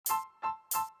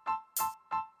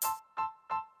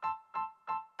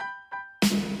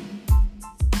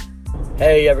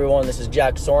Hey everyone, this is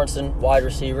Jack Sorensen, wide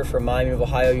receiver for Miami of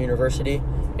Ohio University,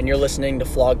 and you're listening to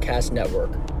Flogcast Network.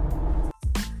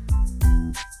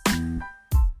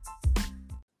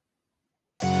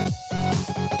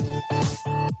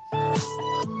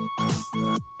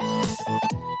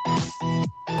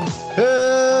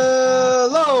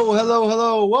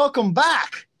 Hello. Welcome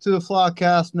back to the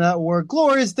Flogcast Network.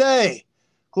 Glorious day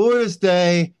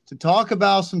to talk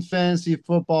about some fantasy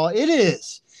football. It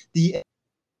is the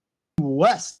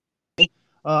West.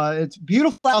 It's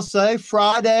beautiful outside.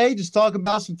 Friday, just talk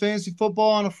about some fantasy football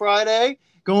on a Friday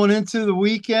going into the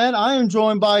weekend. I am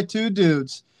joined by two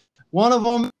dudes. One of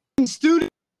them, student,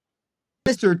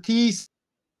 Mr. TC.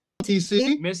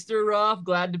 Mr. Ruff,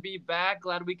 glad to be back.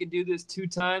 Glad we can do this 2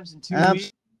 times in 2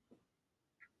 weeks.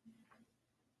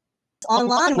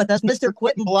 Online with us, Mr.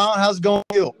 Quentin Blount. How's it going?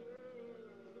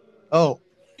 Oh,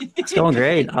 it's going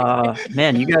great.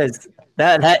 Man, you guys,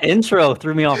 that intro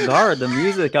threw me off guard. The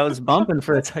music, I was bumping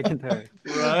for a second there.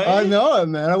 Right? I know it,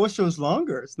 man. I wish it was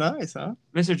longer. It's nice, huh?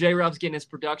 Mr. J. Ruff's getting his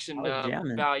production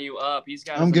value up. He's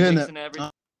got I'm getting it. And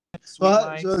everything.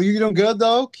 So you doing good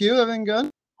though? Q, everything good?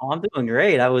 Oh, I'm doing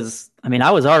great. I was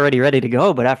already ready to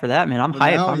go, but after that, man, I'm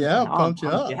hyped. Pumped you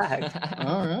up.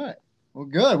 All right. Well,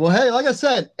 good. Well, hey, like I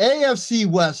said, AFC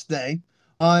West Day.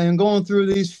 I am going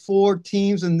through these 4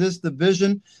 teams in this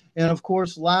division. And, of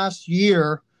course, last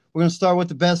year, we're going to start with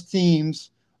the best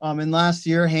teams. And last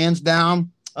year, hands down,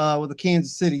 with the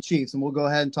Kansas City Chiefs. And we'll go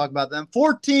ahead and talk about them.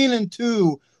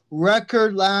 14-2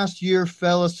 record last year,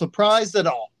 fellas. Surprised at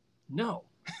all? No,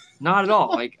 not at all.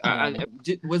 Like,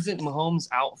 wasn't Mahomes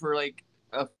out for, like,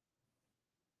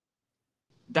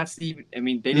 they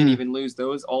didn't even lose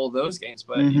all of those games,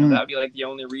 but that'd be like the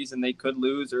only reason they could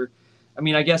lose. Or,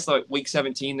 I guess like week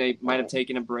 17 they might have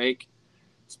taken a break,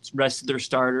 rested their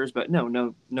starters, but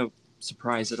no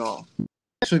surprise at all.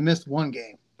 Actually missed one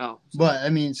game. Oh, but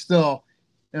still,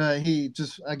 he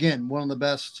just again one of the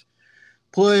best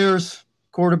players,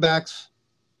 quarterbacks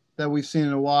that we've seen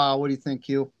in a while. What do you think,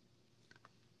 Q?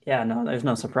 Yeah, no, there's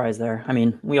no surprise there.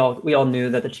 We all knew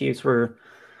that the Chiefs were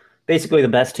basically the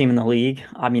best team in the league.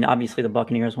 Obviously the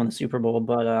Buccaneers won the Super Bowl,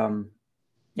 but I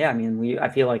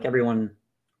feel like everyone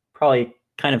probably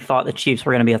kind of thought the Chiefs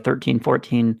were going to be a 13,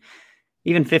 14,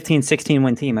 even 15, 16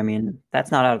 win team. That's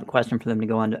not out of the question for them to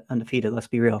go undefeated. Let's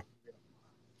be real.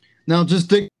 Now, just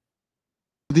the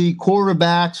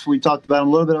quarterbacks, we talked about them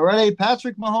a little bit already.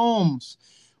 Patrick Mahomes,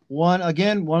 one of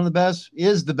the best,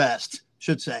 is the best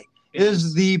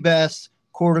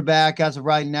quarterback as of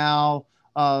right now.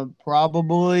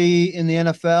 Probably in the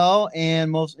NFL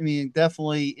and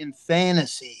definitely in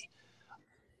fantasy.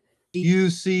 You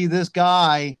see this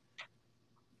guy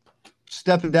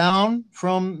stepping down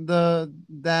from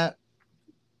what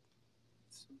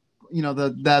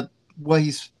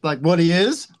he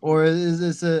is, or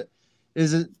is it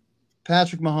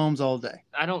Patrick Mahomes all day?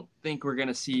 I don't think we're going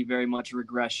to see very much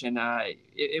regression.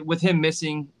 With him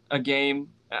missing a game,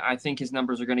 I think his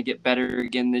numbers are going to get better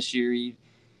again this year.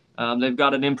 They've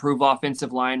got an improved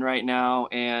offensive line right now,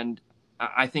 and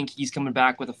I think he's coming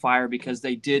back with a fire because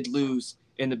they did lose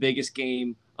in the biggest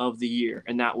game of the year,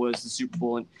 and that was the Super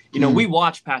Bowl. And, we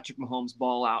watched Patrick Mahomes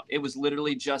ball out. It was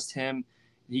literally just him.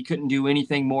 He couldn't do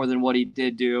anything more than what he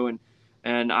did do,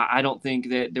 and I don't think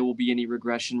that there will be any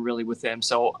regression really with him.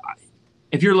 So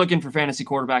if you're looking for fantasy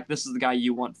quarterback, this is the guy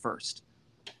you want first.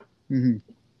 Mm-hmm.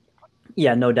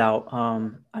 Yeah, no doubt.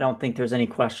 I don't think there's any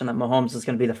question that Mahomes is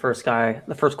going to be the first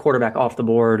quarterback off the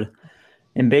board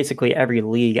in basically every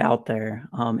league out there.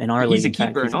 In our league, he's a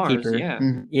keeper in ours. Yeah.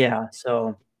 Mm-hmm. Yeah.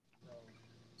 So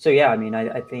yeah,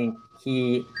 I think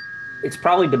it's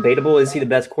probably debatable. Is he the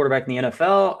best quarterback in the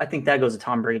NFL? I think that goes to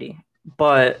Tom Brady,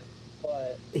 but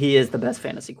he is the best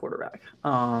fantasy quarterback.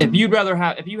 If you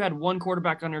had one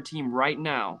quarterback on your team right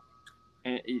now.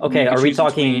 Okay, are we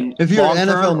talking if you're an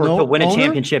NFL or to win a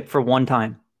championship for one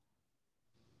time?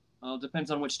 Well, it depends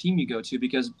on which team you go to,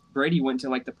 because Brady went to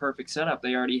like the perfect setup.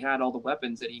 They already had all the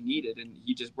weapons that he needed, and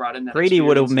he just brought in that. Brady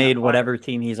would have made whatever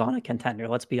team he's on a contender.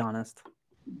 Let's be honest.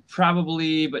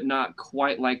 Probably, but not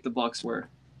quite like the Bucs were.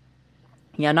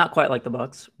 Yeah, not quite like the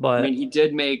Bucs, but he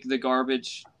did make the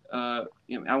garbage. I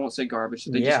won't say garbage.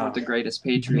 They just weren't the greatest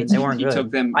Patriots. They weren't good. Took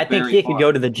them. I think he could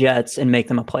go to the Jets and make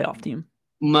them a playoff team.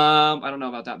 I don't know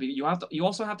about that, but you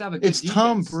also have to have a good defense. It's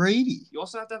Tom Brady. You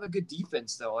also have to have a good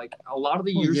defense, though. Like a lot of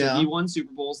the years that he won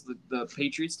Super Bowls, the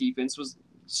Patriots defense was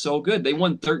so good. They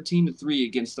won 13-3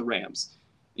 against the Rams.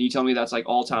 And you tell me that's like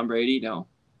all Tom Brady? No.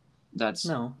 That's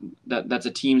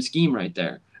a team scheme right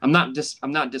there. I'm not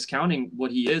discounting what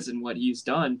he is and what he's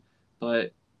done,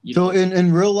 but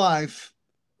in real life,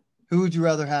 Who would you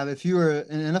rather have if you were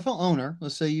an NFL owner?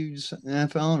 Let's say you just an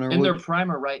NFL owner in their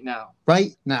primer right now.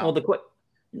 Right now. Well, the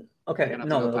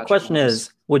Patrick question Mahomes.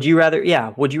 is, would you rather?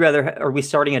 Are we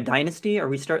starting a dynasty? Are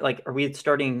we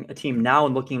starting a team now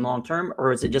and looking long term,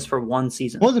 or is it just for one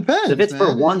season? Well, it depends. So if it's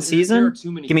for one There are season,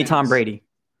 too many give me Tom things. Brady.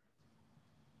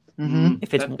 Mhm.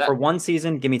 If it's for one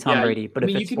season, give me Tom Brady. But I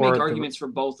mean, if you it's can for make arguments for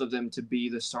both of them to be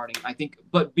the starting. I think,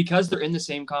 but because they're in the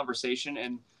same conversation,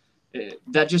 and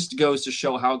that just goes to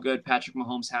show how good Patrick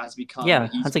Mahomes has become.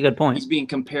 that's a good point. He's being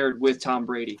compared with Tom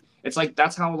Brady. It's like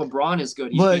that's how LeBron is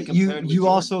good. He's being But compared with you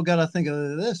Jordan. also got to think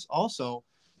of this. Also,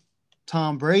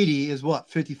 Tom Brady is what,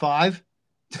 55?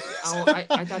 Oh,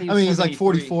 I thought he was I mean, he's like 73.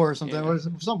 44 or something, Yeah. or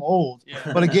something old.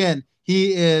 Yeah. But again,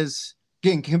 he is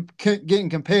getting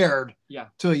compared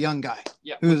to a young guy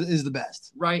Yeah. who is the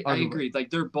best. Right, I arguably. agree. Like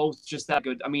they're both just that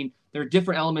good. I mean, there are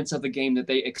different elements of the game that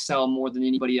they excel more than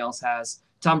anybody else has.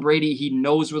 Tom Brady, he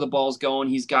knows where the ball's going.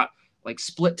 He's got like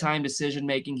split time decision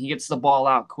making. He gets the ball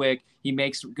out quick. He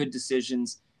makes good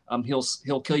decisions.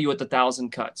 He'll kill you at 1,000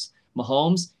 cuts.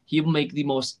 Mahomes, he will make the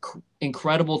most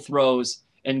incredible throws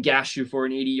and gash you for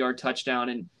an 80-yard touchdown,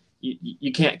 and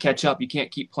you can't catch up. You can't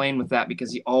keep playing with that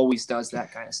because he always does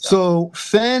that kind of stuff. So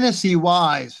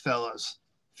fantasy-wise, fellas,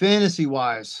 Patrick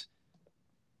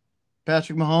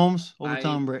Mahomes over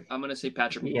Tom Brady. I'm gonna say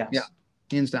Patrick Mahomes. Yeah.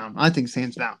 Hands down. I think it's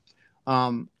hands down.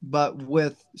 But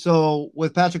with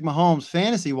Patrick Mahomes,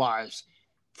 fantasy-wise,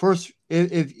 first,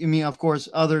 of course,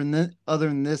 other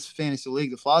than this fantasy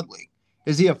league, the Flog League,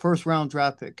 is he a first-round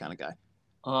draft pick kind of guy?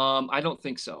 I don't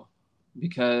think so,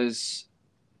 because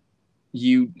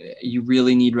you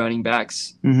really need running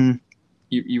backs. Mm-hmm.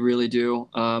 You really do.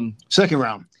 Second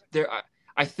round.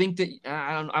 I think that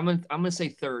I'm gonna say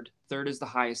third. Third is the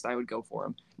highest I would go for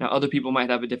him. Now, other people might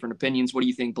have different opinions. What do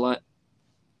you think, Blunt?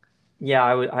 Yeah,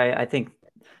 I think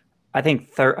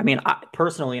third. I mean,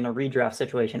 personally, in a redraft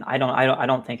situation, I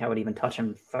don't think I would even touch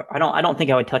him. I don't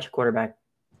think I would touch a quarterback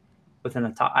within the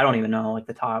top. I don't even know, like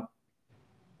the top.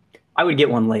 I would get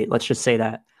one late. Let's just say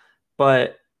that.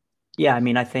 But yeah, I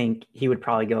mean, I think he would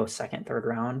probably go second, third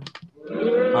round.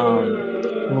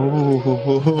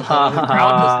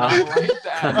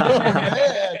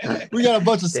 We got a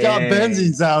bunch of Scott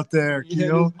Benzines out there,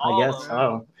 Keo. I guess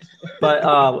so. But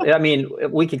I mean,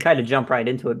 we could kind of jump right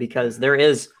into it because there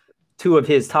is two of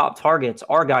his top targets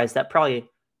are guys that probably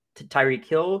Tyreek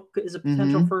Hill is a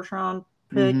potential first round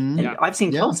pick. Mhm. And I've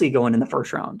seen Kelsey going in the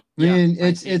first round. I mean,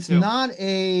 Yeah, it's not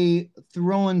a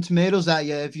throwing tomatoes at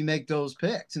you if you make those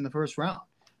picks in the first round.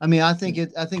 I mean, I think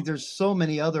there's so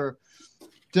many other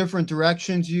different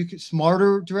directions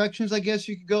smarter directions, I guess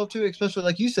you could go to, especially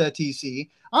like you said, TC.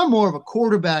 I'm more of a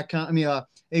quarterback,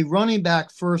 a running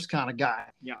back first kind of guy.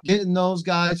 Yeah. Getting those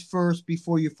guys first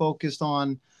before you focused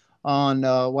on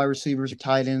wide receivers or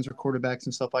tight ends or quarterbacks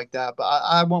and stuff like that. But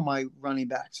I want my running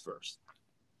backs first.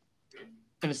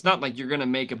 And it's not like you're going to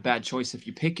make a bad choice if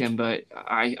you pick him, but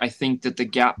I think that the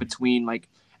gap between, like,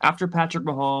 after Patrick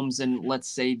Mahomes and let's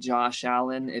say Josh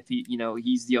Allen, if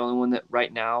he's the only one that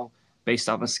right now, based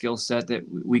off a skill set that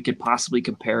we could possibly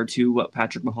compare to what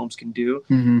Patrick Mahomes can do.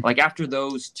 Mm-hmm. Like after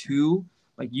those two,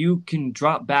 like you can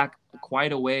drop back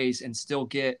quite a ways and still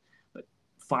get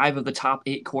 5 of the top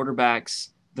 8 quarterbacks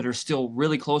that are still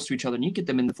really close to each other, and you get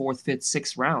them in the 4th, 5th,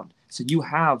 6th round. So you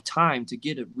have time to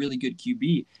get a really good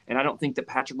QB. And I don't think that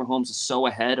Patrick Mahomes is so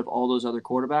ahead of all those other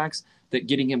quarterbacks that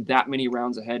getting him that many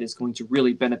rounds ahead is going to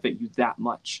really benefit you that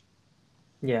much.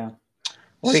 Yeah.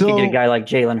 Or you could get a guy like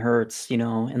Jalen Hurts,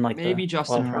 in like maybe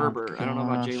Justin 12th round. Herbert. I don't know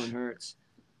about Jalen Hurts.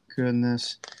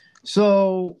 Goodness.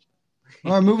 So,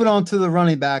 all right, moving on to the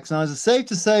running backs. Now, is it safe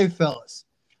to say, fellas,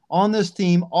 on this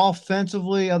team,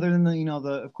 offensively, other than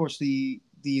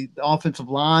the offensive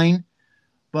line,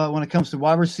 but when it comes to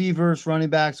wide receivers, running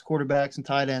backs, quarterbacks, and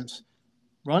tight ends,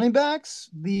 running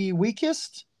backs the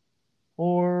weakest,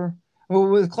 or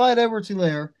with Clyde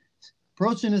Edwards-Helaire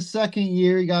approaching his second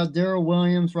year, you got Darrell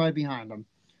Williams right behind him.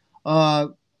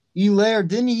 Helaire,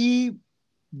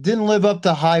 didn't live up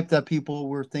to hype that people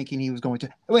were thinking he was going to.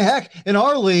 I mean, heck, in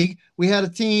our league, we had a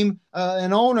team,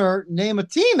 an owner name a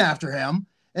team after him,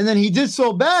 and then he did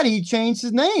so bad he changed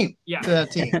his name to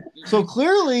that team. So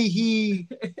clearly he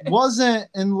wasn't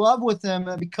in love with him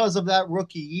because of that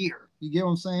rookie year. You get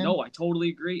what I'm saying? No, I totally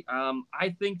agree.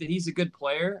 I think that he's a good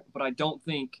player, but I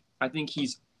think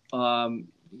he's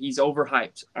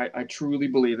overhyped. I truly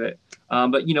believe it.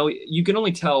 But you can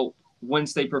only tell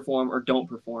once they perform or don't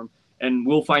perform, and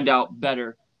we'll find out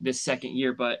better this second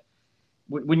year. But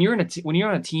when you're on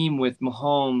a team with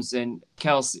Mahomes and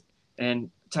Kelsey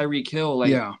and Tyreek Hill,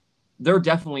 they're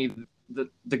definitely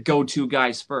the go-to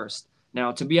guys first.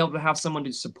 Now, to be able to have someone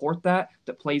to support that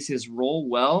plays his role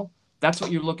well, That's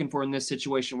what you're looking for in this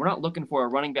situation. We're not looking for a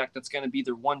running back that's going to be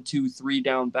their 1, 2, 3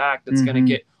 down back that's going to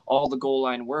get all the goal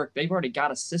line work. They've already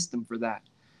got a system for that,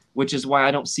 which is why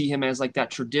I don't see him as like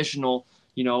that traditional,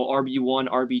 RB1,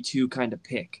 RB2 kind of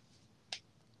pick.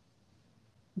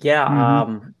 Yeah.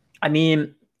 I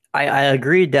mean, I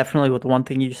agree definitely with one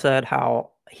thing you said,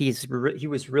 how he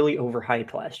was really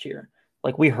overhyped last year.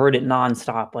 Like, we heard it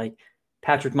nonstop. Like,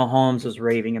 Patrick Mahomes was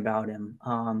raving about him.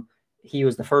 He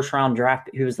was the first round draft.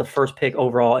 He was the first pick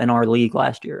overall in our league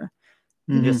last year.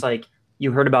 And just like,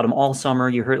 you heard about him all summer.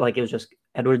 You heard like it was just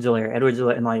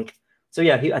Edwards-Helaire, and like, so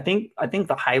yeah. I think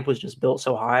the hype was just built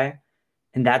so high,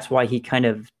 and that's why he kind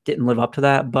of didn't live up to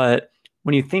that. But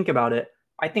when you think about it,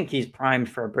 I think he's primed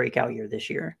for a breakout year this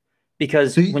year,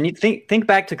 because when you think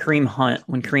back to Kareem Hunt,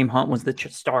 when Kareem Hunt was the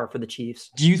star for the Chiefs.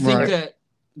 Do you think that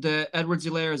the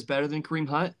Edwards-Helaire is better than Kareem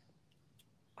Hunt?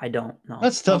 I don't know.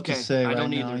 That's tough to say. I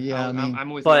don't either. either. Yeah,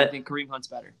 I'm with you. I think Kareem Hunt's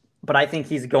better. But I think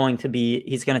he's going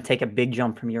to take a big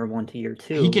jump from year 1 to year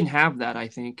 2. He can have that, I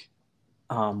think.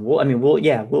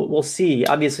 We'll see.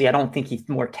 Obviously, I don't think he's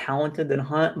more talented than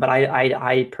Hunt, but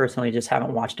I personally just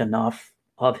haven't watched enough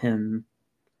of him.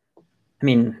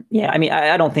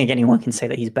 I don't think anyone can say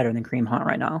that he's better than Kareem Hunt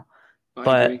right now.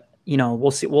 I agree.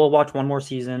 We'll see. We'll watch one more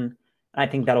season, and I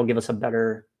think that'll give us a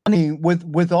better.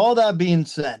 With all that being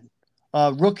said,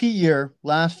 rookie year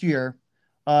last year,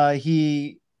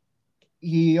 he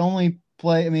only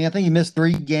played. I think he missed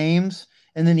 3 games,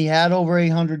 and then he had over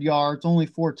 800 yards, only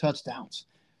 4 touchdowns.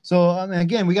 So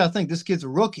again, we got to think this kid's a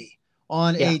rookie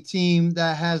on a team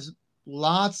that has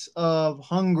lots of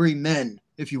hungry men,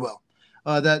 if you will,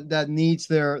 that needs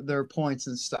their points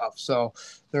and stuff. So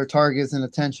their targets and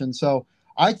attention. So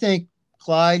I think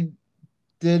Clyde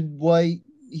did what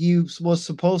he was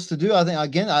supposed to do.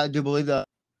 I do believe that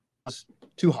was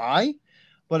too high,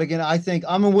 but again, I think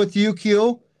I'm with you,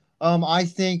 Q. I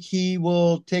think he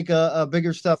will take a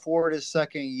bigger step forward his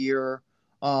second year,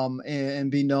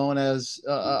 and be known as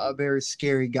a very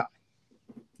scary guy.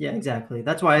 Yeah, exactly.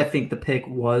 That's why I think the pick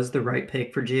was the right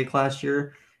pick for Jake last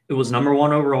year. It was number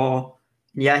 1 overall.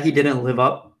 Yeah, he didn't live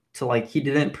up to he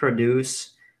didn't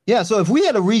produce. Yeah, so if we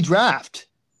had a redraft,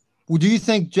 do you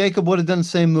think Jacob would have done the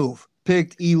same move?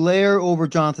 Picked Helaire over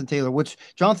Jonathan Taylor, which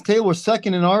Jonathan Taylor was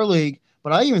second in our league,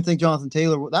 but I even think Jonathan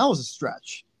Taylor, that was a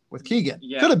stretch with Keegan.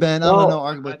 Yeah. Could have been. I don't know,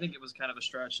 arguably. I think it was kind of a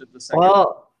stretch at the second.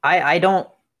 Well, I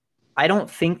don't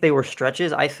think they were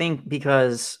stretches. I think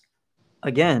because,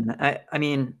 again, I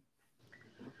mean,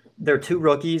 they're 2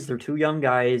 rookies. They're 2 young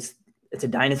guys. It's a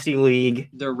dynasty league.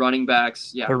 They're running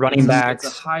backs. Yeah. They're running backs.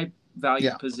 It's a high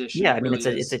value position. Yeah,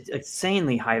 it's an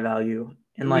insanely high value.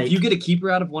 And if you get a keeper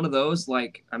out of one of those,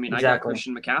 I got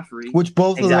Christian McCaffrey. Which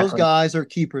both of those guys are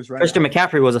keepers, right? Christian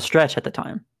McCaffrey was a stretch at the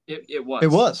time. It was.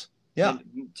 It was. Yeah.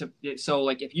 So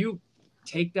if you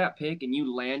take that pick and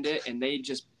you land it and they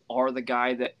just are the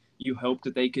guy that you hope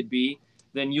that they could be,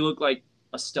 then you look like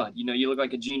a stud. You look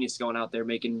like a genius going out there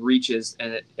making reaches,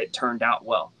 and it turned out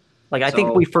well. I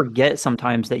think we forget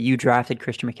sometimes that you drafted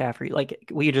Christian McCaffrey.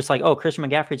 We just Christian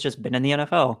McCaffrey's just been in the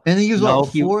NFL. And he was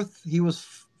fourth? He was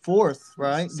fourth,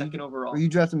 right? Second overall. Or you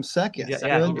drafted him second.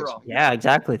 Second overall. Yeah,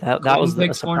 exactly. That was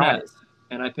a surprise. Fournette,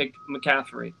 and I picked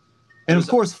McCaffrey. And of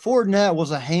course, Fournette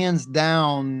was a hands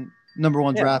down number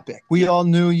 1 draft pick. We all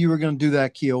knew you were going to do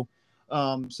that, Keel.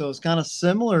 So it's kind of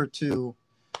similar to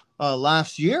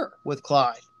last year with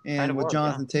Clyde and with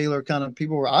Jonathan Taylor.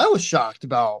 I was shocked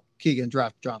about Keegan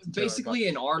draft Jonathan Taylor. Basically,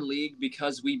 in our league,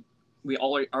 because we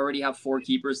already have 4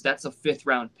 keepers, that's a 5th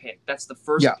round pick. That's the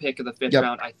first pick of the 5th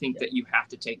round. I think that you have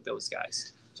to take those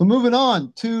guys. So moving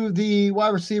on to the wide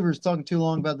receivers, talking too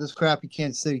long about this crappy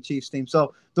Kansas City Chiefs team.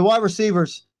 So the wide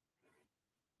receivers,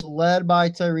 led by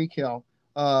Tyreek Hill,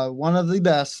 one of the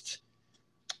best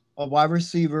wide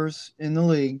receivers in the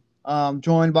league,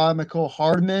 joined by Mecole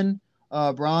Hardman,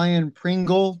 Brian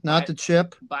Pringle,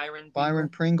 Byron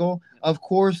Pringle. Of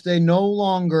course, they no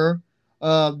longer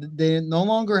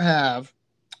have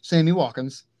Sammy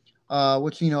Watkins,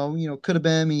 which could have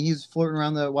been. He's flirting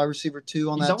around the wide receiver 2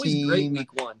 on that team. He's always great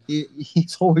week 1.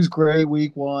 He's always great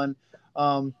week 1.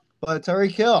 But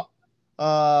Tyreek Hill,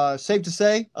 safe to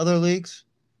say, other leagues,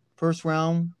 first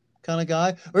round kind of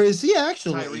guy, or is he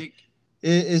actually? Tyreek.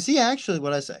 Is he actually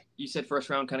what I say? You said first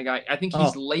round kind of guy. I think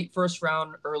he's late first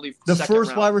round, early the second first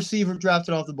round. wide receiver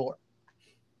drafted off the board.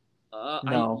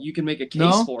 No. You can make a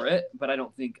case for it, but I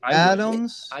don't think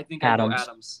Adams. I think I'll go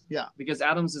Adams. Yeah, because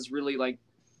Adams is really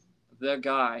the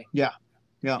guy. Yeah.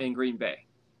 In Green Bay.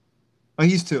 Oh,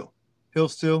 he's 2.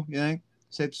 Hill's 2. You think?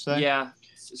 Safe to say. Yeah,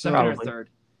 second or third.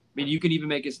 I mean, you could even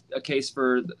make a case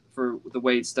for the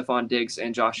way Stephon Diggs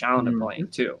and Josh Allen are playing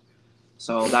too.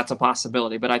 So that's a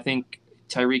possibility. But I think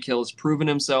Tyreek Hill has proven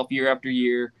himself year after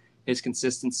year. His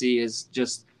consistency is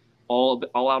just all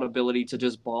out ability to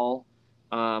just ball.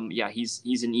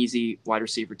 He's an easy wide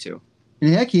receiver too.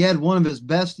 And heck, he had one of his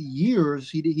best years.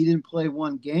 He didn't play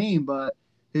one game, but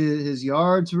his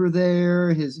yards were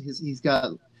there. He's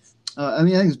got. I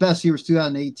think his best year was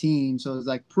 2018, so it's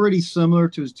like pretty similar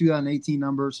to his 2018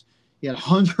 numbers. He had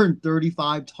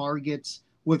 135 targets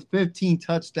with 15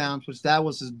 touchdowns, which that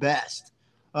was his best,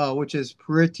 which is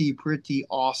pretty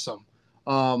awesome.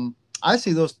 I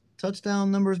see those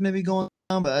touchdown numbers maybe going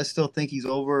down, but I still think he's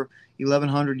over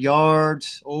 1,100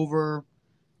 yards, over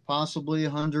possibly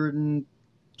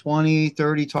 120,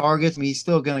 30 targets. I mean, he's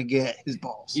still going to get his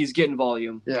balls. He's getting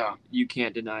volume. Yeah. You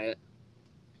can't deny it.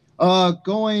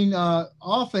 Going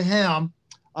off of him,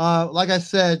 like I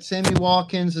said, Sammy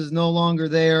Watkins is no longer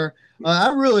there. I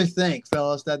really think,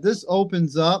 fellas, that this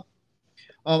opens up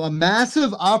a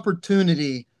massive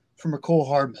opportunity for Mecole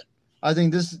Hardman. I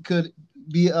think this could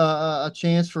be a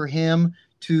chance for him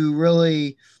to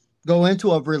really go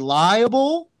into a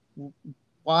reliable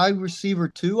wide receiver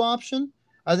 2 option.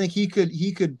 I think he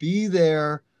could be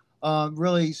there,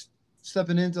 really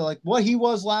stepping into like what he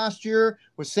was last year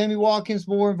with Sammy Watkins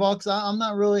more involved. I'm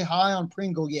not really high on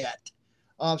Pringle yet.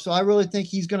 So I really think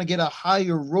he's going to get a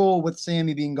higher role with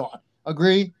Sammy being gone.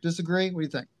 Agree? Disagree? What do you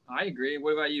think? I agree.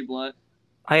 What about you, Blunt?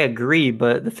 I agree,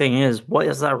 but the thing is, what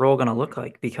is that role going to look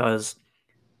like? Because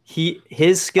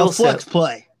his skill set, flex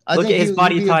play. Look at his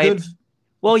body type.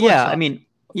 Well, yeah, I mean,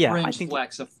 yeah, fringe I think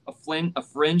flex, a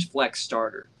fringe flex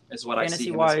starter is what I see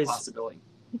him as a possibility.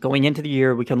 Going into the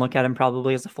year, we can look at him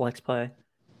probably as a flex play,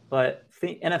 but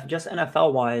just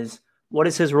NFL wise, what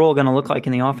is his role going to look like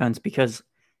in the offense? Because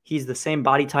he's the same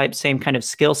body type, same kind of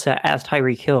skill set as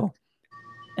Tyreek Hill.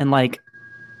 And like,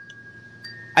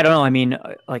 I don't know. I mean,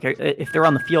 like if they're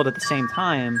on the field at the same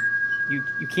time,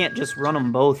 you can't just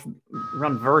run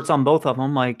verts on both of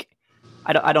them. Like,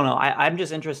 I don't know. I'm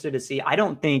just interested to see. I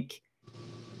don't think,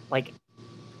 like,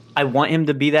 I want him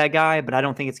to be that guy, but I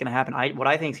don't think it's going to happen. What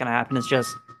I think is going to happen is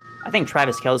just, I think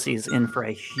Travis Kelce is in for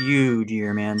a huge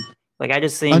year, man. Like, I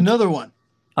just think another one,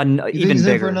 even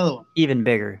bigger, another one, even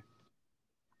bigger.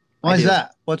 Why is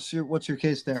that? What's your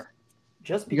case there?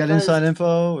 Just because, you got inside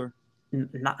info, or?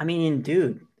 I mean,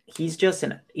 dude, he's just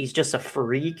a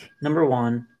freak. Number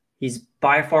one, he's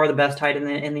by far the best tight end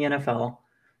in the NFL,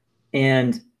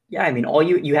 and yeah, I mean,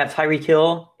 you have Tyreek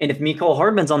Hill, and if Mecole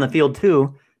Hardman's on the field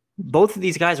too, both of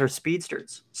these guys are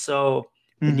speedsters. So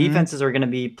the defenses are going to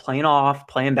be playing off,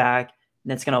 playing back,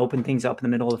 and it's going to open things up in the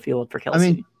middle of the field for Kelce. I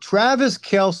mean, Travis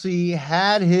Kelce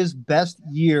had his best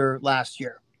year last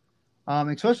year.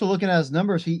 Especially looking at his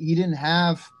numbers, he didn't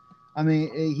have. I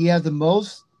mean, he had the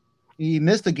most. He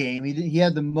missed a game. He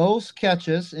had the most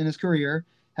catches in his career.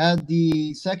 Had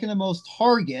the second to most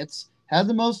targets. Had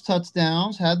the most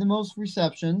touchdowns. Had the most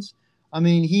receptions. I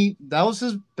mean, that was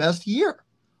his best year.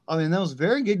 I mean, that was a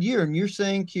very good year. And you're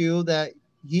saying, Q, that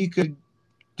he could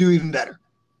do even better.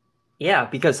 Yeah,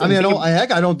 because I mean,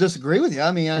 I don't disagree with you.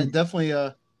 I mean, I definitely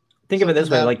think of it this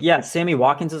way. Like, yeah, Sammy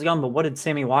Watkins is gone, but what did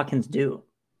Sammy Watkins do?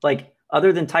 Like,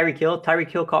 other than Tyreek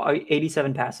Hill caught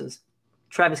 87 passes.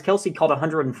 Travis Kelce caught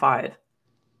 105.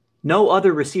 No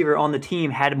other receiver on the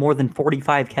team had more than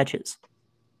 45 catches.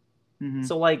 Mm-hmm.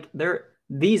 So, like,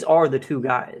 these are the two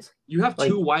guys. You have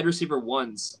two wide receiver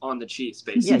ones on the Chiefs,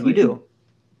 basically. Yeah, you do.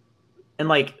 And,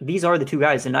 like, these are the two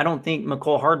guys. And I don't think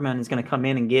Mecole Hardman is going to come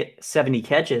in and get 70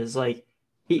 catches. Like,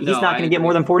 he's not going to get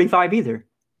more than 45 either.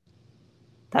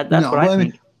 That's what I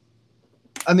think.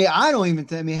 I mean, I don't even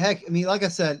think. I mean, heck, like I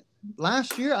said,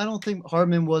 last year, I don't think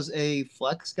Hardman was a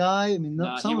flex guy. I mean,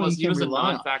 he was a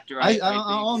non-factor.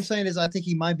 All I'm saying is I think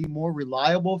he might be more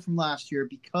reliable from last year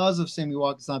because of Sammy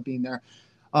Watkins not being there.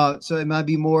 So it might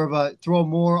be more of a throw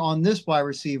more on this wide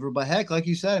receiver. But heck, like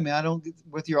you said, I mean, I don't.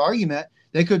 With your argument,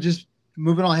 they could just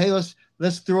move it on. Hey,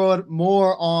 let's throw it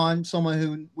more on someone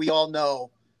who we all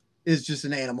know is just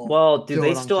an animal. Well, do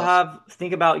they still have?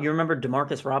 Think about, you remember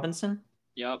Demarcus Robinson?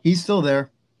 Yep, he's still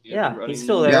there. Yeah, he's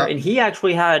still there, and he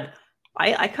actually had.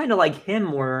 I kind of like him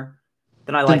more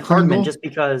than I like Hardman, just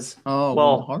because.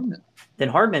 Hardman. Than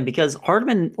Hardman, because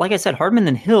Hardman, like I said, Hardman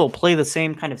and Hill play the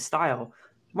same kind of style.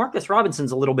 Marcus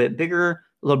Robinson's a little bit bigger,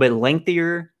 a little bit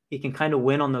lengthier. He can kind of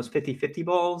win on those 50-50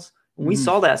 balls. We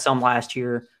saw that some last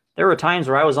year. There were times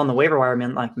where I was on the waiver wire,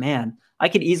 man, I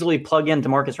could easily plug in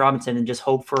Demarcus Robinson and just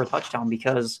hope for a touchdown,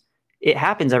 because it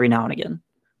happens every now and again.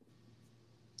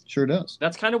 Sure does.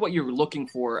 That's kind of what you're looking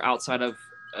for outside of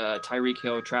Tyreek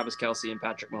Hill, Travis Kelce, and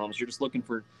Patrick Mahomes. You're just looking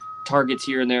for targets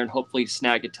here and there and hopefully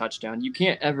snag a touchdown. You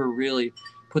can't ever really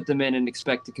put them in and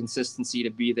expect the consistency to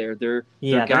be there. They're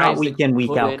they're guys not week in,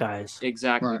 week out guys.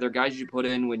 Exactly. Right. They're guys you put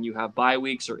in when you have bye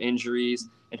weeks or injuries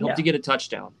and hope to get a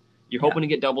touchdown. You're hoping to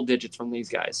get double digits from these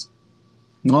guys.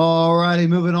 All righty,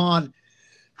 moving on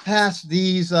past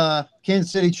these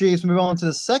Kansas City Chiefs, move on to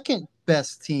the second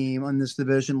best team in this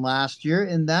division last year,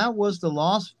 and that was the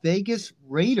Las Vegas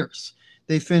Raiders.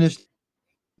 They finished,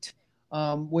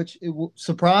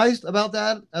 surprised about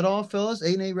that at all, Phyllis?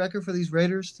 8-8 record for these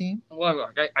Raiders team?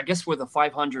 Well, I guess with a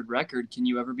 500 record, can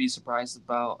you ever be surprised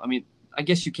about? I mean, I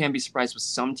guess you can be surprised with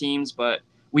some teams, but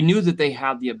we knew that they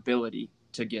had the ability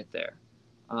to get there.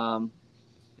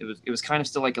 It was kind of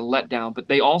still like a letdown, but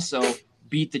they also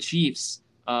beat the Chiefs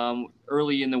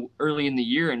early in the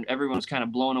year, and everyone was kind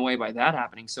of blown away by that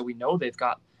happening. So we know they've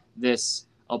got this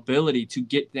ability to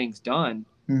get things done.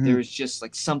 Mm-hmm. There's just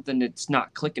like something that's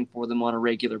not clicking for them on a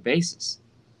regular basis.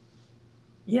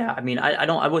 Yeah, I mean,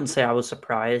 I wouldn't say I was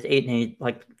surprised. 8-8,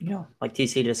 like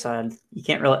TC just said, you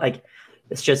can't really like.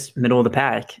 It's just middle of the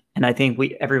pack, and I think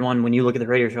everyone when you look at the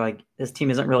Raiders, you're like, this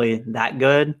team isn't really that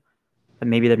good. But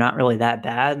maybe they're not really that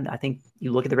bad. I think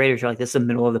you look at the Raiders, you're like, this is a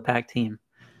middle of the pack team.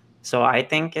 So I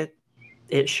think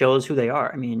it shows who they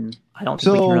are. I mean, I don't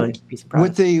think we can really be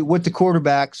surprised. With the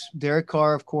quarterbacks, Derek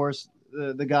Carr, of course,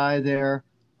 the guy there.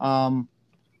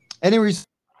 Any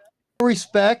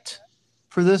respect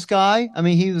for this guy? I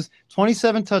mean, he was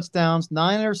 27 touchdowns,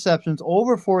 9 interceptions,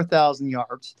 over 4,000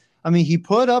 yards. I mean, he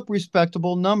put up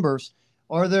respectable numbers.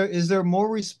 Is there more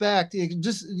respect?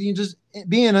 Just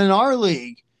being in our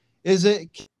league. Can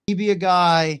he be a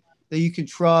guy that you can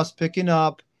trust picking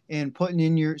up and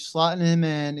slotting him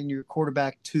in your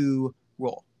quarterback 2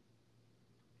 role?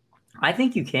 I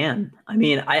think you can. I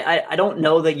mean, I don't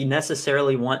know that you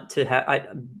necessarily want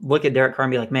to look at Derek Carr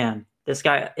and be like, man, this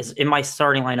guy is in my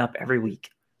starting lineup every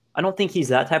week. I don't think he's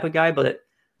that type of guy, but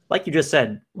like you just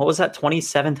said, what was that?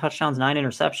 27 touchdowns, 9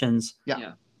 interceptions.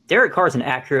 Yeah. Derek Carr is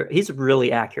he's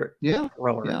really accurate. Yeah.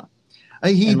 Thrower. Yeah.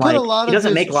 He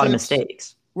doesn't make a lot of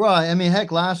mistakes. Right. I mean,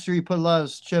 heck, last year he put a lot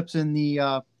of chips in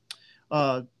the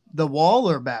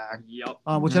Waller bag,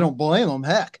 which I don't blame him.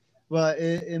 Heck, but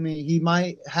he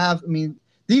might have. I mean,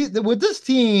 with this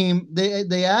team,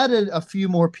 they added a few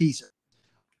more pieces.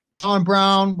 John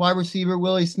Brown, wide receiver,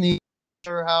 Willie Snead.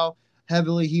 Not sure how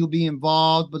heavily he'll be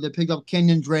involved, but they picked up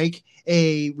Kenyon Drake,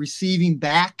 a receiving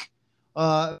back.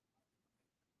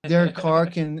 Derek Carr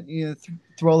can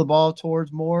throw the ball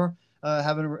towards more,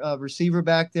 having a receiver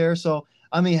back there. So.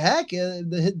 I mean, heck,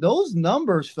 those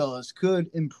numbers, fellas, could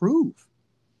improve.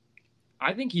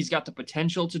 I think he's got the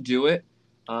potential to do it.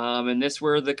 And this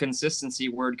where the consistency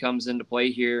word comes into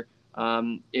play here.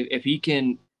 If he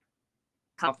can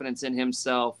confidence in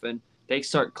himself and they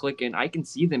start clicking, I can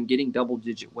see them getting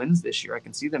double-digit wins this year. I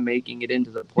can see them making it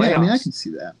into the playoffs. Yeah, I mean, I can see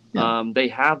that. Yeah. They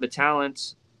have the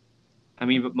talent. I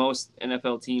mean, but most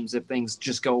NFL teams, if things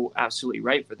just go absolutely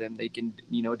right for them, they can,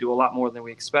 do a lot more than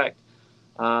we expect.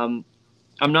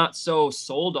 I'm not so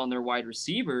sold on their wide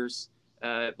receivers.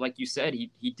 Like you said,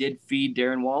 he did feed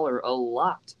Darren Waller a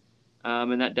lot.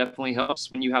 And that definitely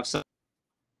helps when you have someone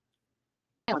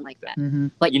like that. Mm-hmm.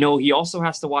 But, he also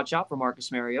has to watch out for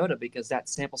Marcus Mariota because that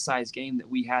sample size game that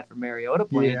we had for Mariota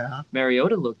playing,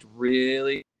 Mariota looked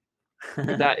really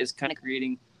that is kind of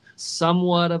creating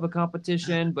somewhat of a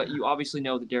competition, but you obviously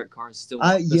know that Derek Carr is still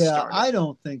the starter. I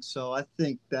don't think so. I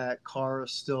think that Carr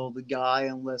is still the guy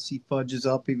unless he fudges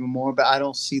up even more, but I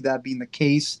don't see that being the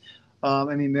case.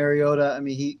 I mean, Mariota,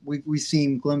 we've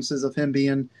seen glimpses of him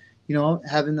being,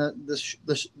 having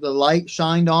the light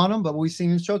shined on him, but we've seen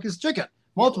him choke his chicken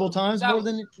multiple times more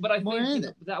than. But I think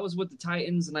that was with the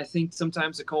Titans, and I think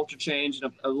sometimes a culture change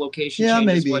and a location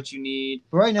change is what you need.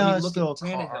 But right now, it's still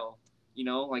Tannehill. Carr.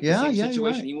 The same situation.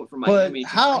 Right. He went from Miami to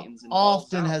Titans. How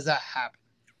often has that happened?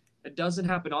 It doesn't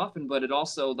happen often, but it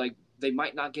also, they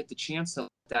might not get the chance to let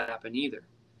that happen either.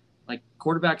 Like,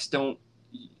 quarterbacks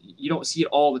you don't see it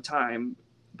all the time,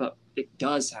 but it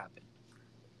does happen.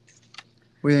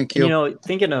 We think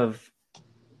thinking of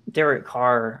Derek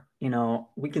Carr,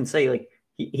 we can say,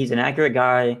 he's an accurate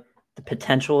guy. The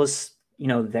potential is,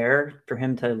 there for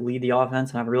him to lead the offense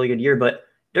and have a really good year, but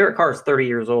Derek Carr is 30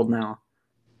 years old now.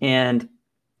 And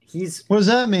what does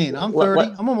that mean? I'm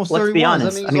 30. I'm almost 31. Let's be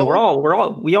honest. I mean,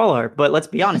 we all are, but let's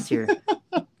be honest here.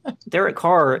 Derek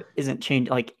Carr isn't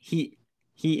changed. Like he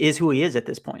is who he is at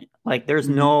this point. Like there's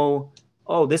no,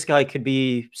 this guy could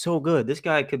be so good. This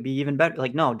guy could be even better.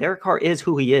 Like, no, Derek Carr is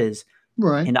who he is.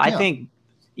 Right. And I think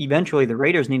eventually the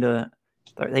Raiders need to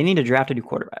draft a new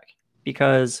quarterback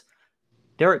because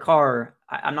Derek Carr,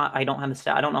 I don't have the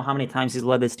stat. I don't know how many times he's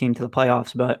led this team to the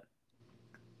playoffs, but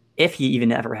if he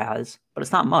even ever has, but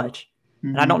it's not much.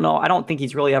 And I don't know. I don't think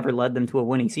he's really ever led them to a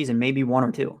winning season, maybe one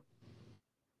or two.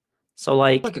 So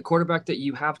like a quarterback that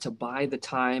you have to buy the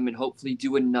time and hopefully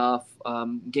do enough,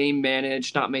 game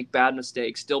manage, not make bad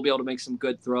mistakes, still be able to make some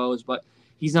good throws. But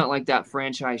he's not like that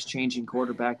franchise-changing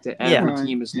quarterback that every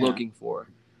team is looking for.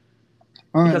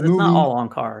 All right, because it's not all on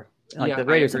Carr. Like the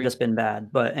Raiders have agree. just been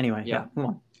bad. But anyway, move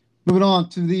on. Moving on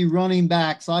to the running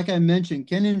backs. Like I mentioned,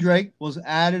 Kenyon Drake was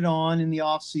added on in the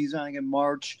offseason, I think in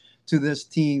March, to this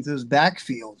team, to this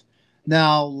backfield.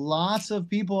 Now, lots of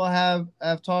people have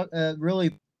talked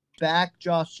really back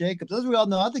Josh Jacobs. As we all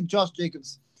know, I think Josh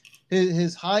Jacobs,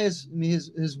 his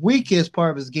weakest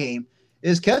part of his game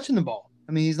is catching the ball.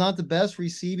 I mean, he's not the best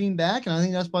receiving back, and I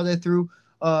think that's why they threw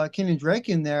Kenyon Drake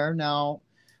in there. Now,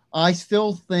 I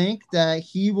still think that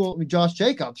Josh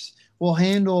Jacobs will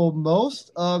handle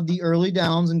most of the early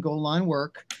downs and goal line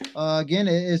work. Again,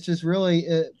 it's just really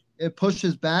it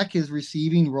pushes back his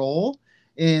receiving role,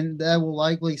 and that will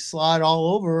likely slide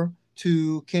all over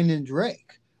to Kenyon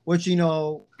Drake, which, you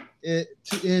know,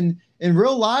 in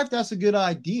real life, that's a good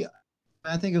idea.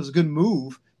 I think it was a good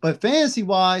move. But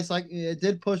fantasy-wise, like it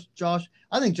did push Josh.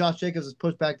 I think Josh Jacobs is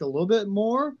pushed back a little bit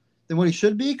more than what he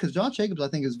should be because Josh Jacobs, I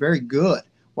think, is very good.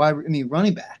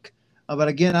 Running back. But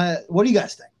again, what do you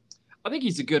guys think? I think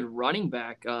he's a good running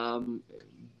back.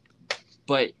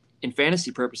 But in fantasy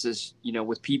purposes, you know,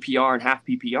 with PPR and half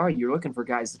PPR, you're looking for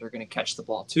guys that are going to catch the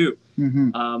ball too.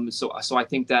 Mm-hmm. So I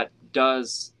think that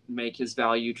does make his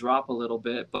value drop a little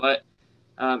bit. But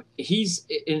he's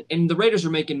and the Raiders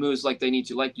are making moves like they need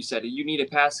to. Like you said, you need a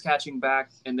pass catching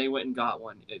back, and they went and got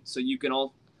one. So you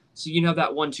have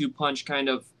that 1-2 punch kind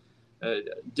of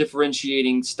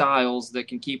differentiating styles that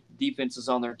can keep defenses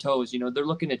on their toes. You know, they're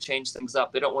looking to change things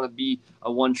up. They don't want to be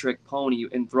a one-trick pony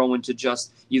and throw into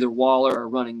just either Waller or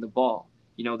running the ball.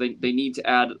 You know, they need to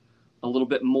add a little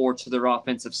bit more to their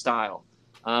offensive style.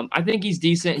 I think he's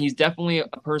decent. He's definitely a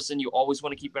person you always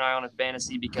want to keep an eye on in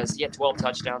fantasy because he had 12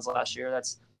 touchdowns last year.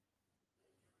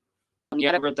 He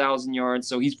had over 1,000 yards,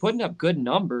 so he's putting up good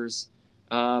numbers.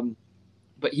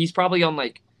 But he's probably on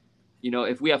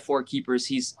if we have 4 keepers,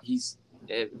 he's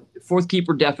fourth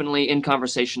keeper, definitely in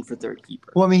conversation for third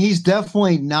keeper. Well, I mean, he's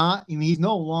definitely not. I mean, he's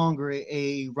no longer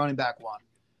a running back one.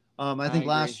 I think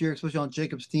last year, especially on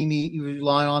Jacob's team, he was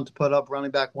relying on to put up running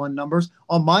back one numbers.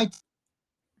 On my team,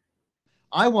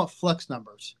 I want flex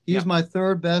numbers. He's my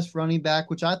third best running back,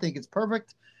 which I think is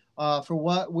perfect for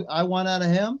what I want out of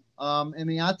him. I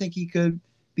mean, I think he could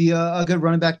be a good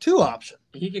running back 2 option.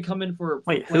 He could come in for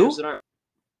who?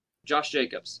 Josh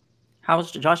Jacobs.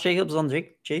 How's Josh Jacobs on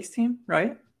Jake's team,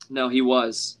 right? No, he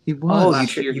was. He was.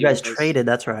 Oh, you guys traded.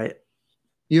 That's right.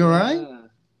 You all right?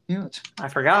 Yeah. I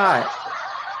forgot.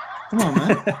 Come on,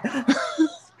 man.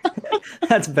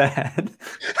 That's bad.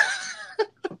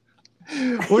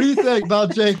 What do you think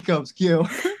about Jacobs, Q?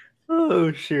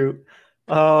 Oh, shoot.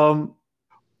 I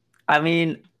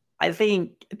mean, I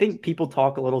think people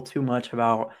talk a little too much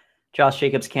about Josh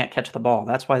Jacobs can't catch the ball.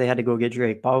 That's why they had to go get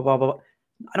Drake. Blah blah blah blah.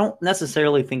 I don't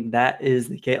necessarily think that is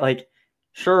the case. Like,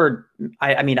 sure,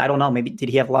 I mean, I don't know. Maybe did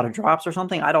he have a lot of drops or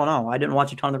something? I don't know. I didn't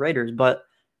watch a ton of the Raiders, but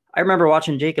I remember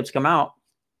watching Jacobs come out.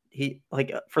 He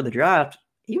for the draft,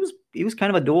 he was kind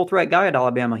of a dual threat guy at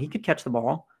Alabama. He could catch the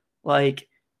ball, and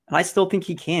I still think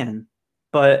he can.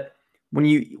 But when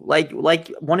you like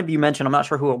one of you mentioned, I'm not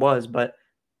sure who it was, but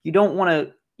you don't want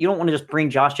to just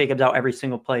bring Josh Jacobs out every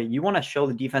single play. You want to show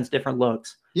the defense different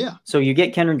looks. Yeah. So you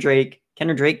get Kenyon Drake,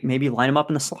 maybe line him up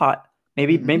in the slot.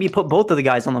 Maybe put both of the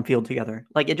guys on the field together.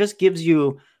 Like, it just gives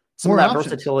you some more of that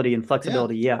options. versatility and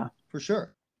flexibility. Yeah. For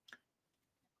sure.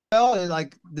 Well,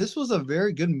 this was a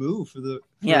very good move for the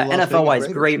NFL wise,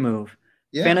 great move.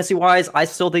 Yeah. Fantasy wise, I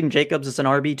still think Jacobs is an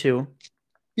RB2.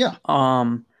 Yeah.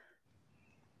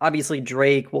 Obviously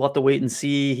Drake, we'll have to wait and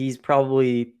see. He's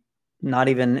probably not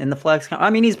even in the flex. I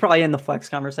mean, he's probably in the flex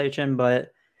conversation,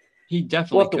 but he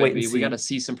definitely could be. See. We got to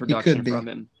see some production from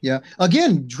him. Yeah.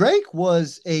 Again, Drake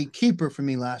was a keeper for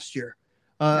me last year.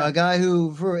 A guy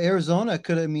who for Arizona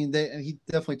he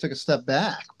definitely took a step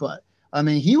back, but I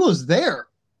mean, he was there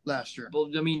last year. Well,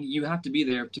 I mean, you have to be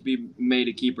there to be made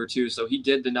a keeper too. So he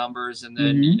did the numbers, and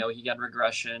then he got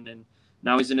regression, and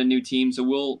now he's in a new team. So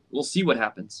we'll see what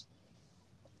happens.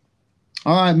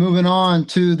 All right, moving on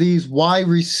to these wide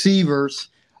receivers.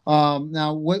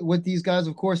 Now, with these guys,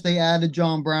 of course, they added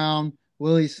John Brown,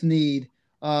 Willie Snead.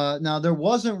 Now, there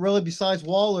wasn't really, besides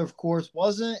Waller, of course,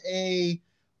 wasn't a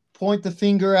point the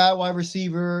finger at wide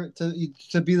receiver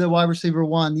to be the wide receiver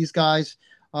 1. These guys,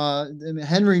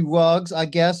 Henry Ruggs, I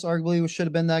guess, arguably should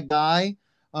have been that guy.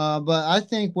 But I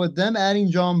think with them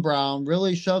adding John Brown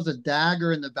really shoves a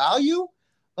dagger in the value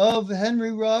of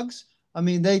Henry Ruggs. I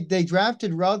mean, they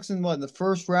drafted Ruggs in the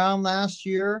first round last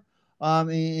year. And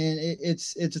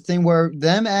it's a thing where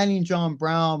them adding John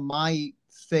Brown might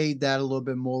fade that a little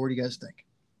bit more. What do you guys think?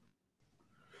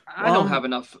 I don't have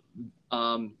enough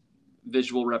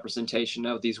visual representation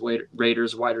of these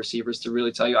Raiders wide receivers to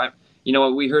really tell you.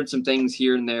 We heard some things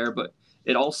here and there, but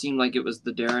it all seemed like it was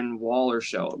the Darren Waller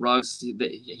show. Ruggs,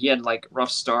 he had like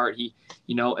rough start.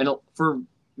 And for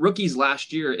rookies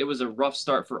last year, it was a rough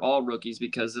start for all rookies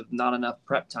because of not enough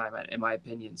prep time, in my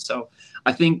opinion. So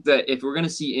I think that if we're going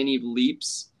to see any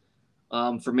leaps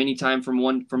from any time from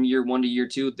year 1 to year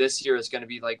 2, this year is going to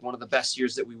be like one of the best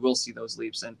years that we will see those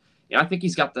leaps. And I think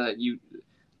he's got the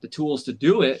tools to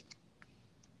do it,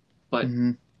 but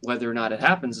whether or not it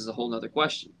happens is a whole nother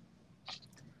question.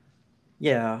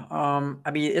 Yeah.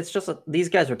 I mean, it's just these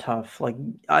guys are tough. Like,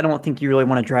 I don't think you really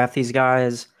want to draft these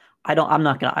guys. I don't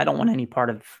want any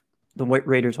part of the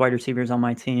Raiders wide receivers on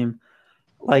my team.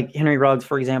 Like Henry Ruggs,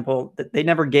 for example, they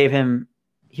never gave him,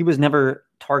 he was never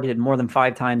targeted more than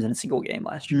 5 times in a single game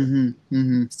last year.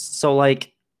 So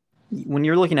like when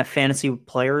you're looking at fantasy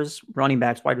players, running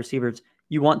backs, wide receivers,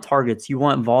 you want targets, you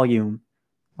want volume,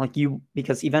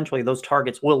 because eventually those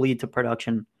targets will lead to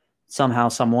production somehow,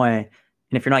 some way.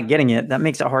 And if you're not getting it, that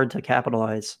makes it hard to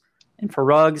capitalize. And for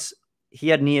Ruggs, he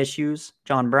had knee issues.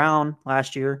 John Brown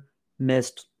last year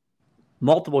missed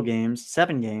multiple games,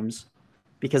 7 games,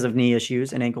 because of knee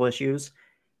issues and ankle issues.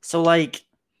 So, like,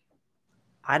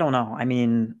 I don't know. I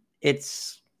mean,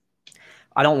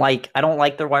 I don't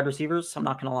like their wide receivers. I'm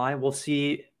not going to lie. We'll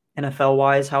see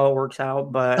NFL-wise how it works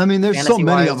out. But I mean, there's so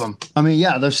many of them. I mean,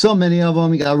 yeah, there's so many of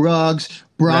them. You got Ruggs,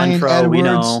 Brian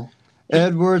Renfro,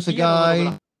 Edwards, a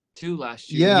guy.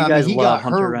 Last year. Yeah, he got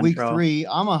hurt week 3.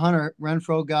 I'm a Hunter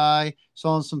Renfro guy.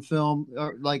 Saw in some film,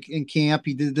 like in camp,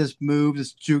 he did this move,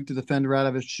 this juke the defender out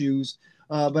of his shoes.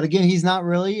 But again, he's not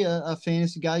really a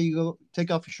fantasy guy you go take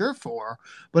off your shirt for.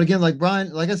 But again, like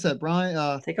I said,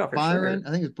 take off Byron, shirt.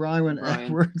 I think it's Byron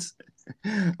Edwards,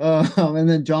 and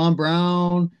then John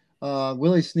Brown,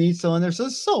 Willie Snead. So and there's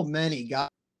so many guys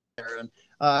there, and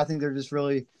I think they're just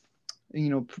really.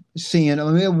 Seeing.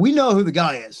 I mean, we know who the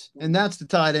guy is, and that's the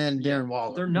tight end, Darren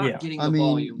Waller. They're not getting the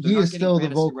volume. He is still the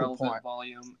vocal point.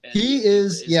 He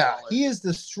is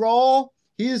the straw.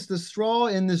 He is the straw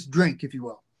in this drink, if you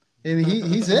will. I mean,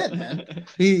 he's it, man.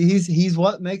 He's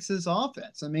what makes this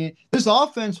offense. I mean, this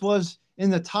offense was in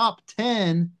the top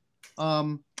 10.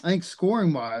 I think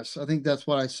scoring wise, I think that's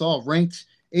what I saw.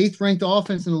 8th ranked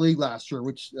offense in the league last year,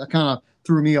 which kind of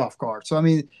threw me off guard. So I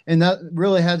mean, and that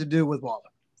really had to do with Waller.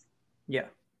 Yeah.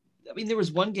 I mean, there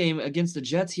was one game against the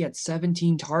Jets. He had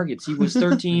 17 targets. He was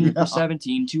 13 for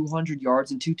 17, 200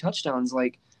 yards and 2 touchdowns.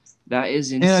 Like, that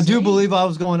is insane. And I do believe I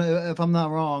was going, if I'm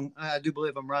not wrong, I do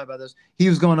believe I'm right about this. He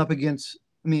was going up against,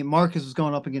 Marcus was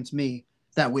going up against me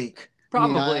that week.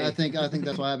 Probably. I think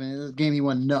that's what happened. In this game, he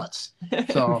went nuts.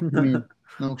 So,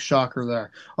 no shocker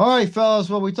there. All right, fellas.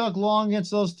 Well, we talked long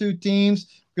against those 2 teams.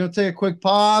 We're going to take a quick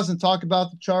pause and talk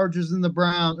about the Chargers and the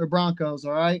Broncos.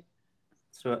 All right?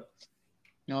 So.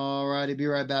 All righty, be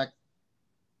right back.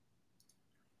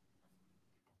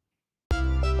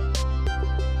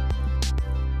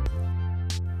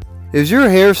 Is your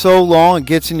hair so long it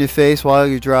gets in your face while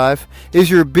you drive? Is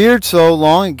your beard so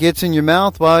long it gets in your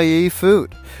mouth while you eat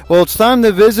food? Well, it's time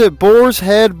to visit Boar's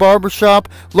Head Barbershop,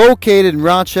 located in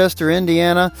Rochester,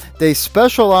 Indiana. They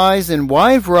specialize in a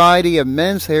wide variety of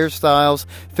men's hairstyles,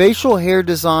 facial hair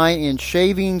design, and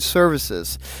shaving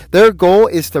services. Their goal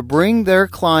is to bring their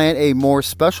client a more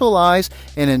specialized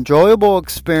and enjoyable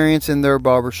experience in their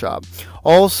barbershop.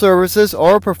 All services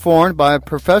are performed by a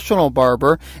professional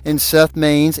barber in Seth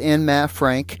Maines and Matt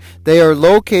Frank. They are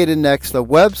located next to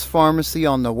Webb's Pharmacy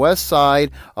on the west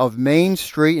side of Main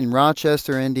Street in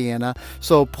Rochester, Indiana.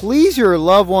 So please your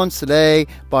loved ones today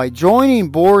by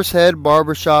joining Boar's Head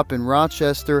Barbershop in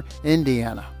Rochester,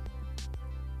 Indiana.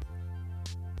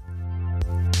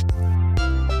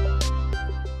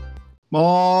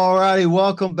 All righty,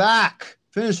 welcome back.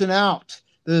 Finishing out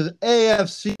the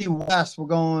AFC West.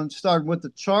 We're starting with the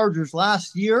Chargers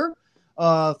last year.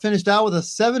 Finished out with a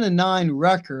 7-9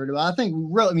 record. I think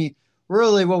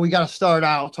really what we got to start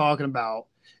out talking about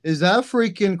is that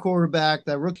freaking quarterback,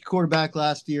 that rookie quarterback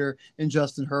last year in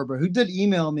Justin Herbert, who did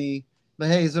email me, but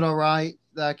hey, is it all right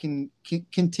that I can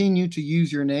continue to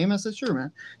use your name? I said, sure,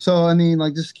 man. So,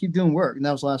 just keep doing work. And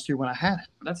that was last year when I had it.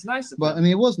 That's nice. But,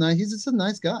 it was nice. He's just a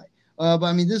nice guy.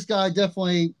 But, this guy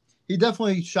definitely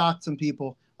shocked some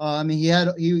people.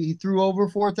 He threw over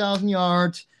 4,000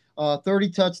 yards,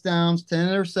 30 touchdowns, 10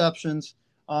 interceptions.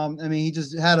 He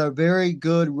just had a very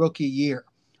good rookie year.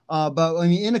 But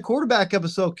in the quarterback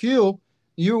episode, Q,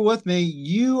 You were with me.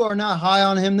 You are not high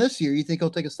on him this year. You think he'll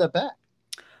take a step back?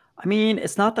 I mean,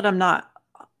 it's not that I'm not.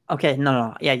 Okay,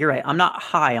 no. Yeah, you're right. I'm not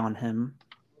high on him,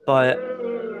 but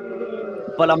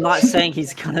I'm not saying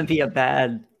he's gonna be a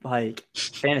bad like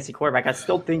fantasy quarterback. I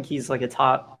still think he's like a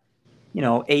top,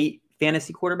 8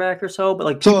 fantasy quarterback or so. But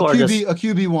like people So are just a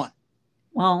QB1.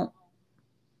 well,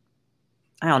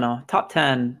 I don't know, top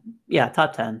 10. Yeah,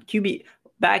 top 10 QB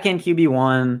back in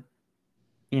QB1,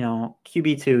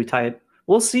 QB2 type.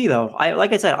 We'll see though.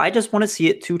 Like I said, I just want to see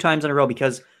it 2 times in a row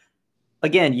because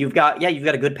again, you've got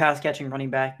a good pass catching running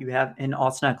back. You have in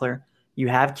Austin Eckler. You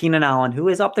have Keenan Allen, who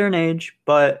is up there in age,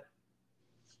 but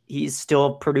he's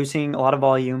still producing a lot of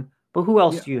volume. But who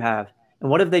else do you have? And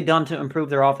what have they done to improve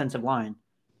their offensive line?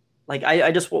 Like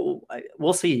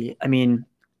we'll see. I mean,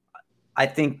 I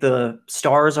think the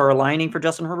stars are aligning for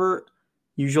Justin Herbert.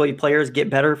 Usually players get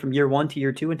better from year 1 to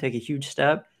year 2 and take a huge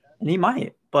step, and he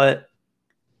might. But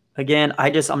again,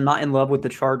 I'm not in love with the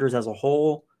Chargers as a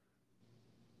whole.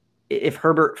 If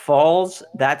Herbert falls,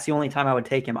 that's the only time I would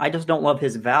take him. I just don't love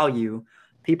his value.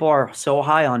 People are so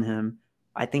high on him.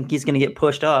 I think he's going to get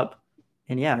pushed up.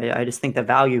 And yeah, I just think the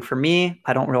value for me,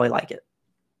 I don't really like it.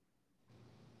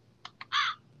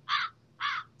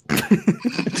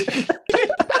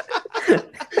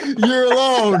 You're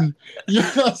alone.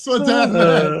 That's what's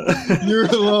happening. You're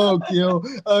alone,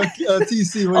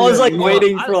 TC. I was like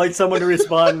waiting for like someone to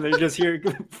respond, and they just hear.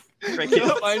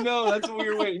 I know, that's what we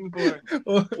were waiting for.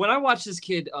 When I watched this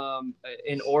kid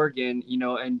in Oregon,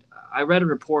 and I read a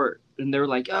report, and they were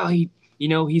like, oh,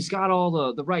 he's got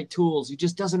all the right tools. He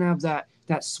just doesn't have that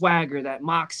swagger, that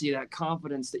moxie, that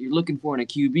confidence that you're looking for in a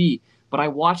QB. But I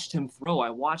watched him throw. I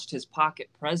watched his pocket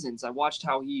presence. I watched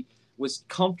how he was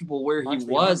comfortable where he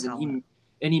was, and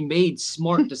he made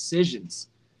smart decisions.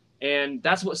 And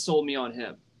that's what sold me on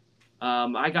him.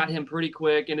 I got him pretty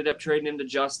quick, ended up trading him to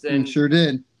Justin. Sure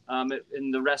did.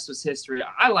 And the rest was history.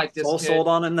 I like this kid. Sold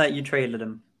on him that you traded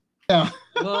him. Yeah.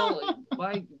 Well,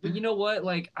 but you know what?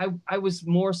 Like I was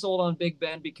more sold on Big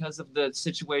Ben because of the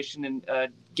situation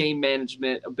and game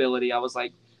management ability. I was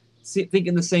like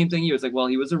thinking the same thing. He was like, well,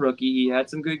 he was a rookie. He had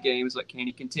some good games, but can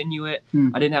he continue it?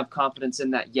 I didn't have confidence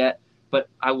in that yet, but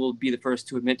I will be the first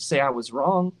to say I was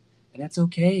wrong, and that's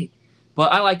okay.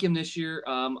 But I like him this year.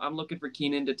 I'm looking for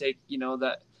Keenan to take,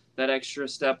 that extra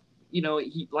step.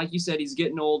 He, like you said, he's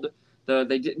getting old.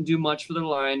 They didn't do much for their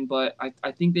line, but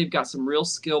I think they've got some real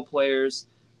skill players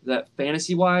that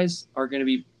fantasy-wise are going to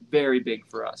be very big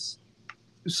for us.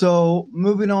 So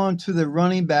moving on to the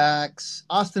running backs,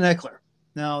 Austin Eckler.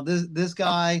 Now this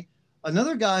guy,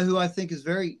 another guy who I think is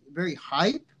very, very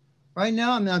hype right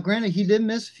now. I mean, now granted, he did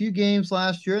miss a few games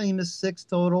last year. He missed 6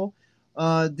 total.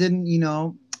 What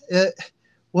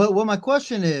my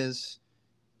question is,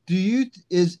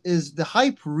 is the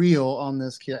hype real on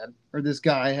this kid or this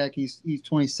guy? Heck, he's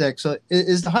 26. So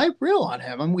is the hype real on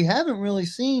him? I mean, we haven't really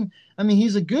seen. I mean,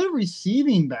 he's a good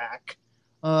receiving back.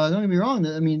 Don't get me wrong.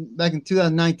 I mean, back in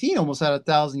 2019, almost had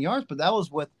 1,000 yards, but that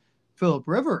was with Phillip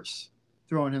Rivers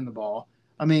throwing him the ball.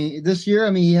 I mean, this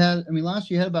year, last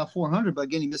year he had about 400, but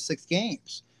again, he missed 6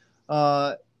 games.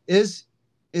 Is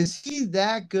he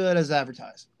that good as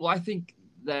advertised? Well, I think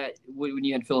that when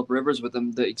you had Phillip Rivers with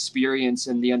him, the experience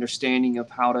and the understanding of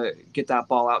how to get that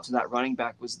ball out to that running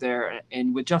back was there.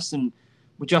 And with Justin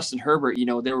Herbert,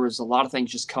 there was a lot of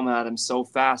things just coming at him so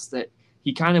fast that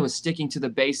he kind of was sticking to the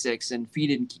basics and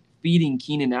feeding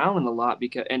Keenan Allen a lot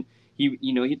and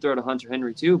he'd throw to Hunter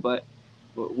Henry too. But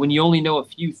when you only know a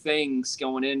few things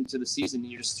going into the season, and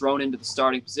you're just thrown into the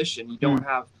starting position, you don't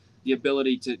have the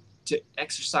ability to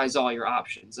exercise all your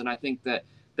options. And I think that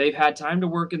they've had time to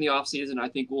work in the offseason. I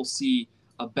think we'll see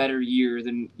a better year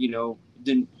than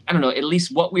I don't know, at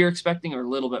least what we were expecting or a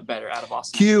little bit better out of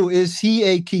Austin. Q, is he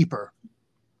a keeper?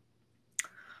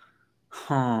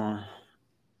 That's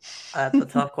a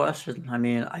tough question.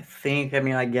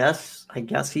 I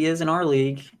guess he is in our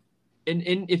league. And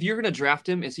if you're going to draft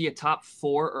him, is he a top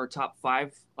 4 or top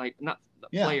 5? Like not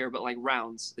player, but like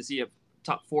rounds. Is he a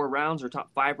top 4 rounds or top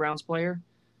 5 rounds player?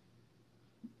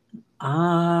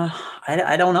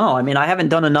 I don't know. I mean, I haven't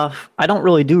done enough. I don't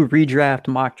really do redraft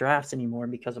mock drafts anymore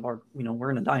because of our,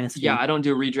 we're in a dynasty. Yeah, I don't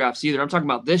do redrafts either. I'm talking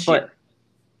about this year.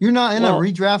 You're not in a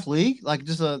redraft league? Like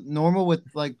just a normal with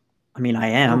like. I mean, I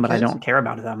am, but I don't care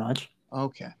about it that much.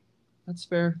 Okay. That's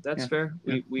fair. That's fair.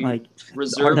 We like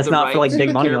reserve that's the not right for like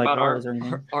big money like about ours or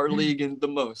anything. our league and the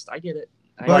most. I get it.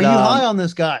 But are you high on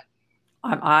this guy?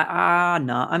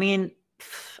 No. I mean,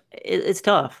 it's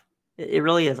tough. It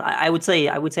really is. I would say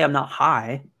I'm not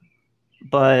high,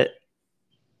 but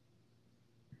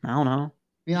I don't know.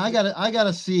 I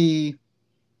gotta see,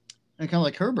 and kind of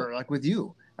like Herbert, like with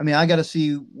you. I mean, I got to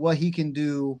see what he can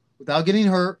do without getting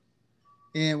hurt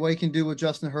and what he can do with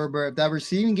Justin Herbert. If that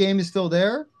receiving game is still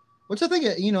there, which I think,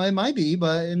 it might be,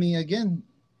 but I mean, again,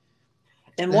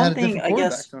 And they had one a thing, different I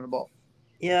quarterback guess, throwing the ball.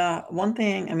 yeah, one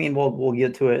thing, I mean, we'll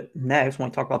get to it next when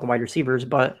we talk about the wide receivers,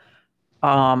 but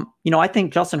I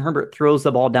think Justin Herbert throws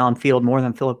the ball downfield more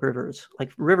than Phillip Rivers.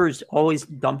 Like Rivers always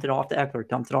dumped it off to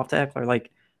Eckler.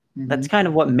 Like that's kind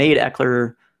of what made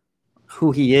Eckler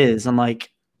who he is. And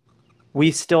like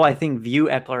we still, I think, view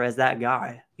Eckler as that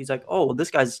guy. He's like, oh,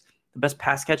 this guy's the best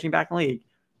pass catching back in the league.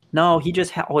 No, he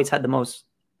just always had the most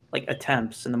like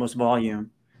attempts and the most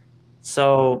volume.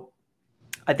 So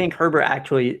I think Herbert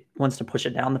actually wants to push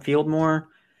it down the field more.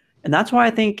 And that's why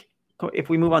I think if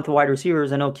we move on to wide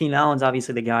receivers, I know Keenan Allen's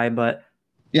obviously the guy, but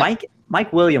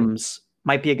Mike Williams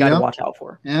might be a guy to watch out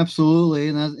for. Absolutely.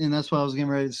 And that's what I was getting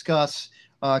ready to discuss.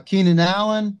 Keenan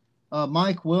Allen,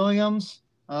 Mike Williams,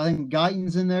 I think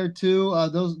Guyton's in there too.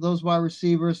 Those wide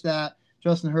receivers that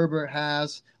Justin Herbert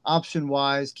has option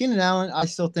wise. Keenan Allen, I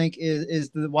still think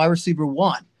is the wide receiver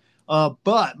one.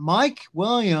 But Mike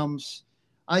Williams,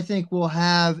 I think, will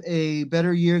have a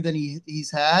better year than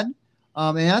he's had.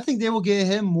 And I think they will get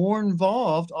him more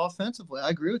involved offensively. I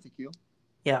agree with you, Q.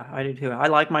 Yeah, I do too. I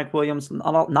like Mike Williams.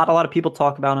 Not a lot of people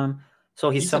talk about him. So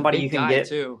he's somebody you can get.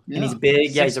 Too. And he's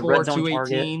big. Yeah, he's a red zone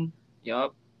target.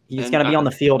 Yep. He's going to be on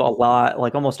the field a lot,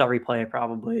 like almost every play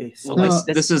probably. So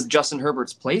this is Justin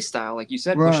Herbert's play style. Like you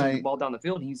said, pushing the ball down the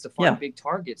field. He needs to find big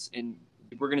targets. And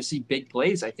we're going to see big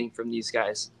plays, I think, from these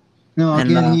guys. No,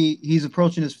 again, he's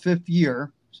approaching his 5th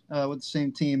year with the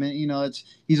same team, and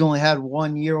he's only had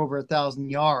 1 year over 1,000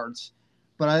 yards,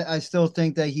 but I still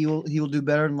think that he will do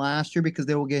better than last year because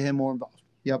they will get him more involved.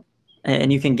 Yep,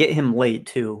 and you can get him late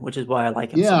too, which is why I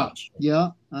like him so much.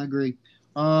 Yeah, I agree.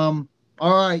 All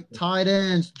right, tight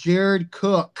ends, Jared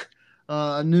Cook,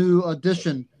 a new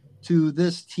addition to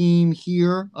this team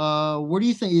here. What do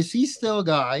you think? Is he still a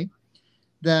guy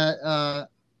that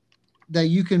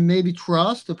you can maybe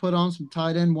trust to put on some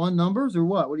tight end one numbers, or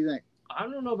what? What do you think? I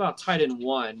don't know about tight end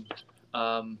one,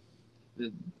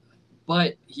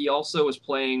 but he also was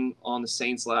playing on the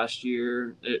Saints last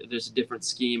year. There's a different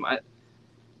scheme.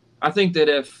 I think that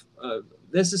if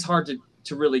this is hard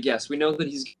to really guess. We know that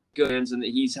he's good and that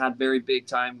he's had very big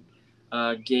time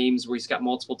games where he's got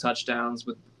multiple touchdowns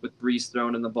with Brees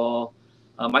throwing in the ball.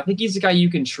 I think he's a guy you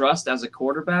can trust as a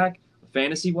quarterback,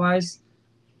 fantasy wise.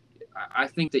 I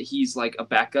think that he's like a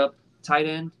backup tight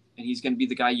end, and he's going to be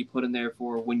the guy you put in there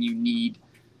for when you need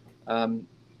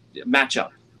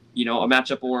matchup, a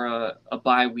matchup or a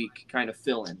bye week kind of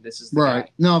fill in. This is the guy.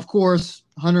 Now, of course,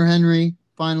 Hunter Henry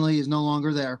finally is no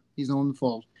longer there. He's no in the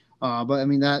fold. But I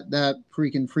mean, that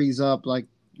freaking frees up like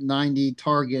 90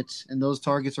 targets, and those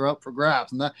targets are up for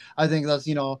grabs. And that, I think that's,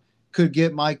 could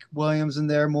get Mike Williams in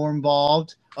there more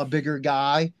involved, a bigger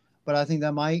guy. But I think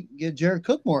that might get Jared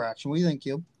Cook more action. What do you think,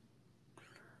 Cube?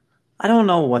 I don't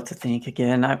know what to think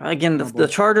again. The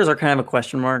Chargers are kind of a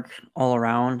question mark all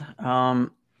around,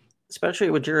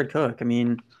 especially with Jared Cook. I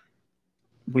mean,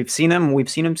 we've seen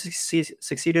him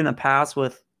succeed in the past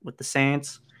with the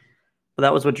Saints, but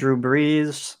that was with Drew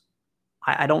Brees.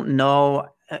 I don't know.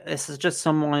 This is just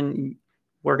someone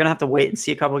we're gonna have to wait and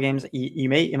see a couple of games. You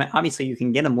may obviously you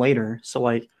can get him later. So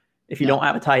like if you don't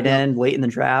have a tight end late in the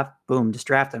draft, boom, just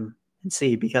draft him and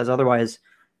see, because otherwise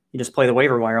you just play the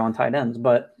waiver wire on tight ends.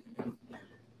 But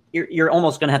you're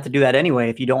almost going to have to do that anyway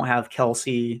if you don't have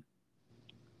Kelsey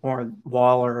or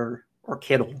Waller or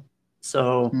Kittle.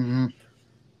 So,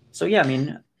 so yeah, I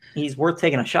mean, he's worth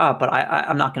taking a shot, but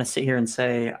I'm not going to sit here and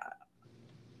say,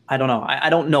 I don't know. I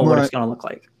don't know what it's going to look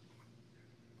like.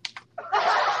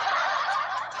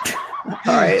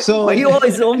 All right. So why do you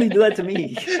always only do that to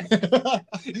me?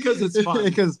 Because it's fun.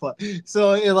 Because it's fun.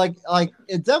 So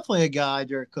it's definitely a guy,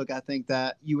 Jared Cook, I think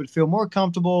that you would feel more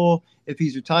comfortable if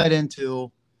he's your tight end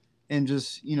too. And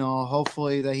just,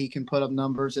 hopefully that he can put up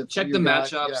numbers. Check the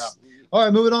matchups. Yeah. All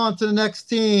right, moving on to the next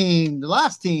team. The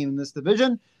last team in this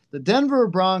division, the Denver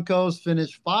Broncos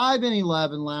finished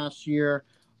 5-11 last year.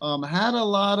 Had a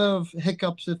lot of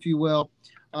hiccups, if you will.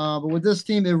 But with this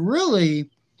team, it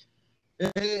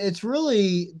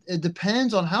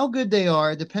depends on how good they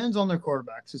are. It depends on their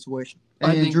quarterback situation.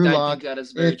 And I think that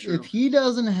is very true. If he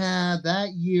doesn't have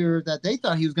that year that they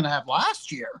thought he was going to have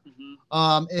last year,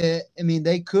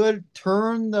 they could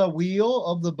turn the wheel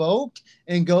of the boat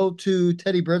and go to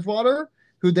Teddy Bridgewater,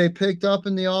 who they picked up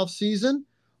in the offseason,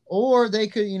 or they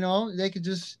could,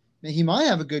 he might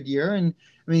have a good year. And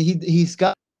I mean, he's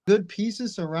got good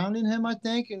pieces surrounding him, I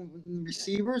think, and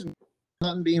receivers,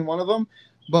 nothing being one of them.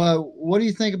 But what do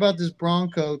you think about this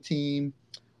Bronco team?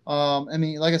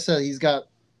 Like I said, he's got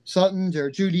Sutton,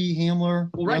 Jared Judy, Hamler.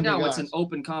 Well, right now guys. it's an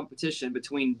open competition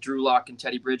between Drew Lock and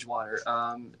Teddy Bridgewater.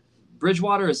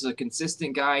 Bridgewater is a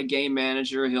consistent guy, game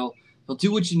manager. He'll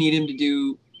do what you need him to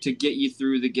do to get you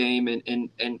through the game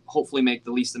and hopefully make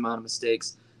the least amount of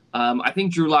mistakes. I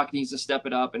think Drew Lock needs to step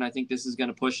it up, and I think this is going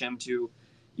to push him to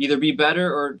either be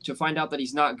better or to find out that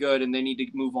he's not good and they need to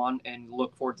move on and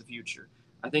look forward to the future.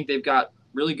 I think they've got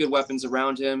really good weapons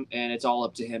around him, and it's all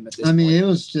up to him at this point. I mean, it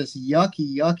was just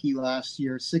yucky last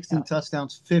year. 16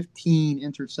 touchdowns, 15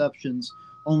 interceptions,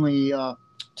 only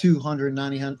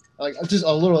 290, like just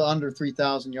a little under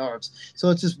 3,000 yards. So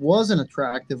it just wasn't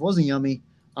attractive, wasn't yummy.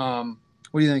 What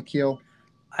do you think, Keel?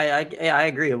 I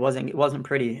agree. It wasn't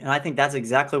pretty, and I think that's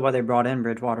exactly why they brought in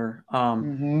Bridgewater.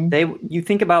 You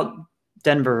think about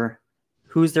Denver,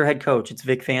 who's their head coach? It's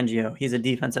Vic Fangio. He's a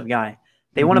defensive guy.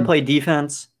 They want to play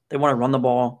defense. They want to run the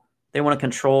ball. They want to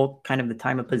control kind of the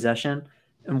time of possession.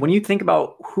 And when you think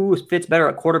about who fits better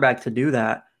at quarterback to do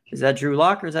that, is that Drew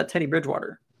Lock or is that Teddy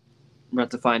Bridgewater? We're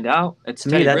about to find out. It's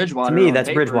Teddy Bridgewater. To me, that's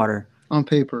Bridgewater. On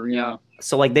paper, yeah.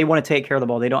 So, like, they want to take care of the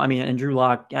ball. They don't – I mean, and Drew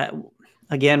Lock,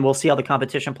 again, we'll see how the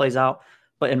competition plays out.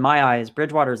 But in my eyes,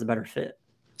 Bridgewater is the better fit.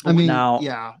 I mean, now,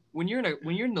 yeah. When you're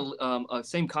in the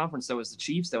same conference, though, as the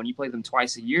Chiefs, though, and you play them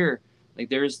twice a year – like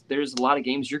there's a lot of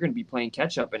games you're going to be playing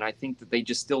catch up, and I think that they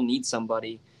just still need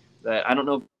somebody that I don't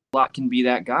know if Locke can be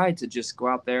that guy to just go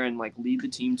out there and like lead the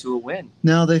team to a win.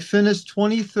 Now they finished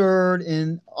 23rd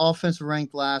in offensive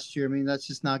ranked last year. I mean, that's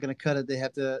just not going to cut it. They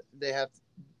have to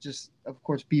just, of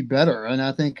course, be better. And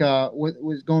I think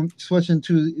switching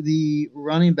to the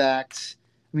running backs.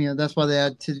 I mean, that's why they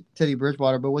had Teddy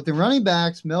Bridgewater. But with the running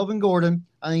backs, Melvin Gordon,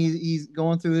 I think he's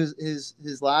going through his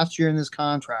last year in his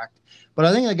contract. But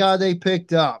I think the guy they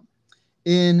picked up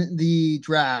in the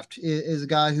draft is a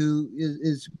guy who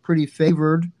is pretty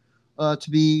favored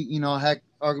to be,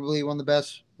 arguably one of the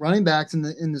best running backs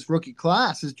in this rookie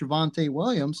class is Javonte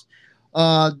Williams.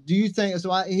 Do you think so?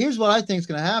 Here's what I think is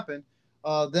going to happen.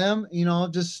 Them,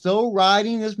 just still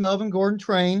riding this Melvin Gordon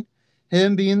train,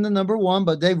 him being the number one,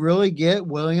 but they really get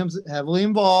Williams heavily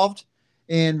involved,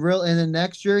 and then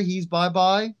next year he's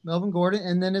bye Melvin Gordon,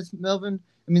 and then it's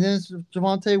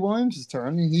Javonte Williams'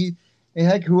 turn,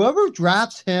 and whoever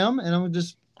drafts him, and I'm gonna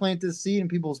just plant this seed in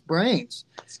people's brains.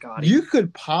 Scotty. You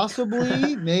could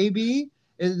possibly maybe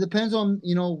it depends on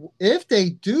if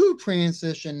they do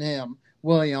transition him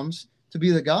Williams to be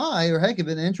the guy, or heck, if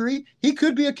an injury, he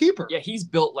could be a keeper. Yeah, he's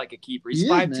built like a keeper. He's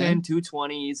 5'10",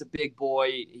 220. He's a big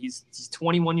boy. He's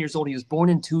 21 years old. He was born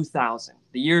in 2000.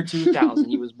 The year 2000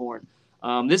 he was born.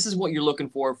 This is what you're looking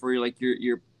for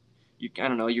your I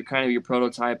don't know, you're kind of your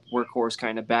prototype workhorse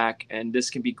kind of back, and this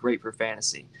can be great for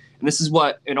fantasy. And this is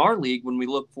what, in our league, when we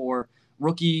look for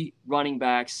rookie running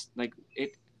backs,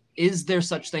 is there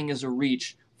such thing as a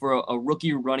reach for a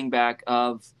rookie running back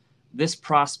of this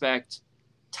prospect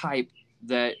type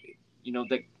that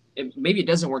maybe it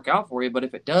doesn't work out for you, but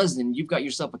if it does, then you've got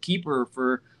yourself a keeper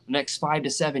for the next 5 to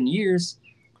 7 years.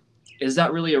 Is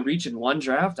that really a reach in one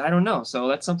draft? I don't know. So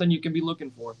that's something you can be looking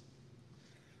for.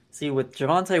 See, with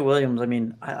Javonte Williams, I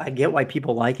mean, I get why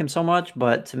people like him so much,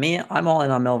 but to me, I'm all in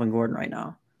on Melvin Gordon right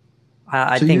now.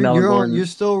 I think Melvin Gordon. You're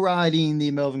still riding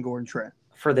the Melvin Gordon trend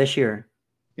for this year.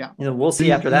 Yeah, we'll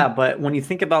see after that. But when you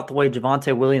think about the way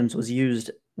Javonte Williams was used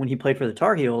when he played for the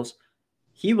Tar Heels,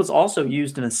 he was also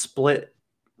used in a split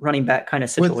running back kind of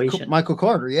situation. With Michael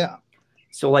Carter, yeah.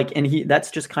 So that's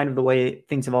just kind of the way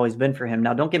things have always been for him.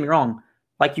 Now, don't get me wrong.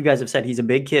 Like you guys have said, he's a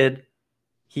big kid.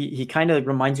 He kind of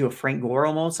reminds you of Frank Gore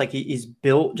almost. Like he's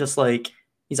built just like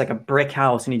he's like a brick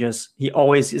house, and he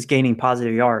always is gaining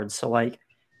positive yards. So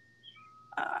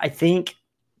I think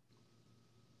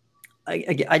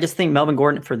I just think Melvin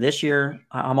Gordon for this year,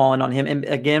 I'm all in on him. And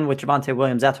again, with Javonte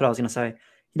Williams, that's what I was going to say.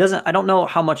 I don't know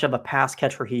how much of a pass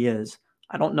catcher he is.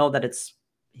 I don't know that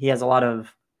he has a lot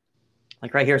of,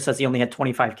 like right here it says he only had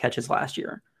 25 catches last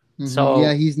year. Mm-hmm. So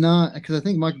yeah, he's not, because I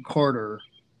think Michael Carter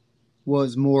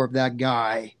was more of that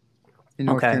guy in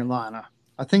North Carolina.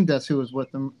 I think that's who was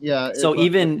with them. Yeah. So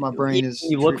my brain is.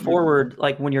 You look forward,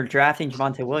 like when you're drafting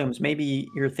Javonte Williams, maybe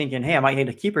you're thinking, hey, I might need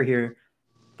a keeper here.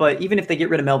 But even if they get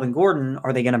rid of Melvin Gordon,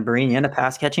 are they going to bring in a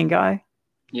pass catching guy?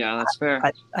 Yeah, that's fair.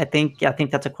 I think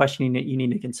that's a question you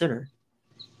need to consider.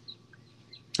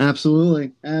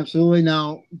 Absolutely.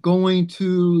 Now, going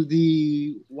to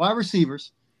the wide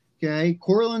receivers, okay,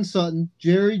 Courtland Sutton,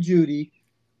 Jerry Jeudy,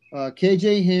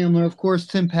 KJ Hamler, of course,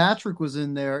 Tim Patrick was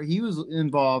in there. He was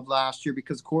involved last year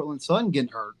because Courtland Sutton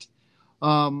getting hurt.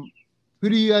 Who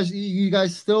do you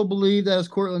guys still believe that is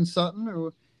Courtland Sutton,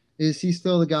 or Is he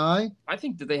still the guy? I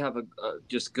think that they have a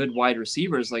just good wide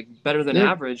receivers, like better than They're-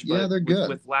 average. But yeah, they're good.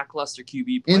 with lackluster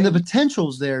QB play. And the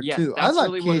potential's there, Yes, too. I that's like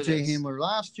really what it KJ is. Hamler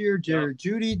last year. Jared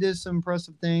Judy did some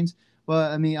impressive things.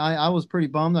 But, I mean, I was pretty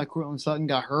bummed that Courtland Sutton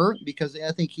got hurt because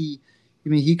I think he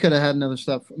could have had another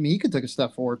step. I mean, he could take a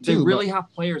step forward, too. They really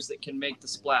have players that can make the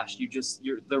splash.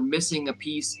 They're missing a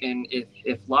piece, and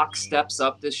if Locke steps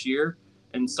up this year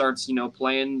and starts,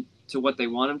 playing to what they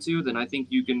want him to, then I think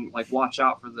you can watch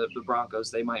out for the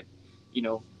Broncos. They might,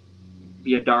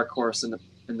 be a dark horse in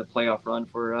the playoff run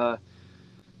for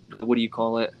what do you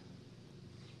call it?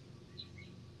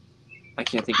 I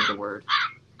can't think of the word.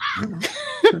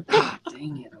 God,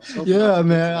 dang it! Yeah,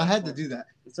 man, I had to do that.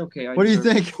 It's okay. What do you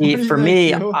think? For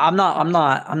me, I'm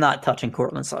not touching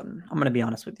Courtland Sutton. I'm going to be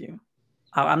honest with you.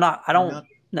 I don't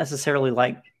necessarily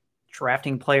like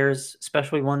drafting players,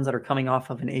 especially ones that are coming off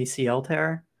of an ACL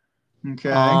tear.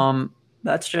 Okay.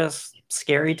 That's just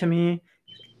scary to me.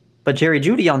 But Jerry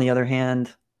Jeudy, on the other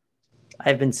hand,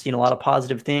 I've been seeing a lot of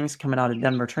positive things coming out of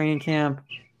Denver training camp,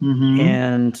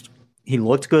 and he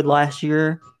looked good last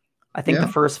year. I think the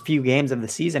first few games of the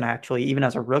season, actually, even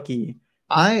as a rookie,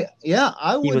 I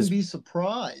wouldn't be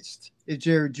surprised if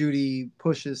Jared Jeudy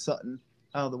pushes Sutton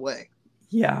out of the way.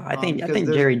 Yeah, I think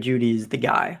Jerry Jeudy is the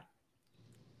guy.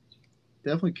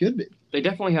 Definitely could be. They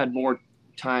definitely had more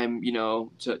time,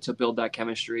 to build that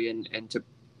chemistry and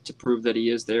to prove that he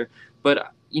is there.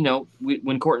 But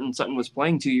when Courtland Sutton was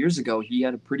playing 2 years ago, he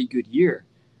had a pretty good year.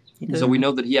 So we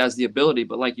know that he has the ability,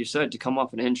 but like you said, to come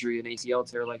off an injury, an ACL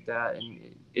tear like that, and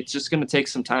it's just going to take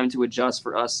some time to adjust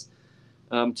for us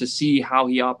to see how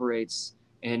he operates.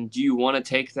 And do you want to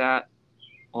take that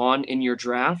on in your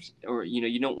draft, or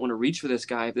you don't want to reach for this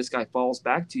guy? If this guy falls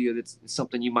back to you, that's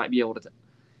something you might be able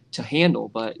to handle.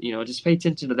 But just pay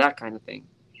attention to that kind of thing.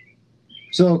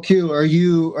 So Q, are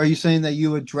you saying that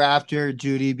you would draft Jared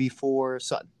Jeudy before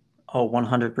Sutton? Oh,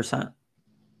 100%.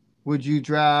 Would you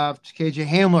draft KJ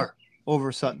Hamler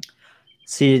over Sutton?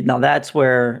 See, now that's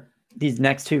where these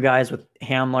next two guys with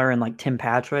Hamler and Tim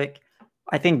Patrick,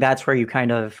 I think that's where you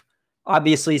kind of,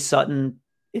 obviously Sutton,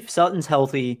 if Sutton's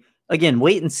healthy, again,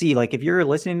 wait and see. If you're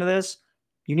listening to this,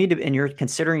 you need to, and you're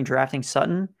considering drafting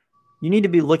Sutton, you need to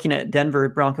be looking at Denver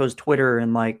Broncos Twitter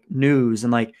and news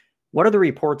and what are the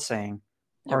reports saying?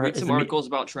 Yeah, read some articles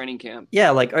about training camp.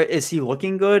 Yeah, is he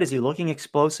looking good? Is he looking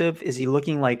explosive? Is he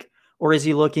looking or is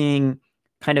he looking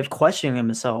kind of questioning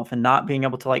himself and not being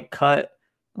able to cut?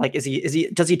 Does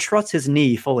he trust his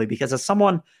knee fully? Because as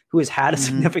someone who has had a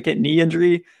significant knee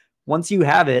injury, once you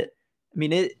have it, I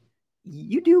mean,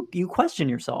 you question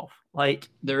yourself.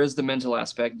 There is the mental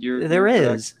aspect. There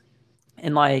is.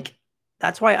 And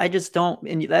that's why I just don't,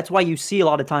 and that's why you see a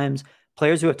lot of times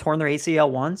players who have torn their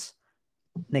ACL once,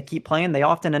 and they keep playing, they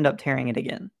often end up tearing it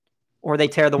again. Or they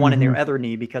tear the one in their other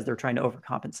knee because they're trying to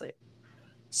overcompensate.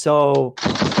 So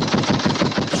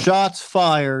shots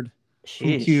fired from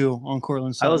Sheesh. Q on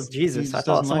Courtland Sutton. That was Jesus. I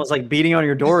thought someone was beating on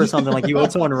your door or something, you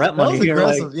owed someone rent money. That was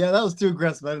aggressive. Yeah, that was too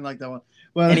aggressive. I didn't like that one.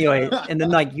 Well, anyway, and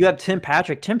then you have Tim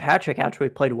Patrick. Tim Patrick actually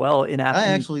played well in I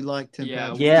actually like Tim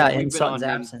Patrick. Yeah, we've in been Sutton's on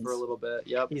him absence for a little bit.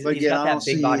 Yep. He's But got that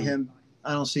big body.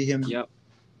 I don't see him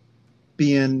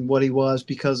being what he was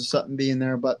because of Sutton being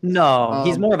there. But no,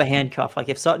 he's more of a handcuff.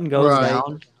 If Sutton goes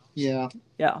down, yeah.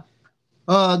 Yeah.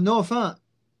 Noah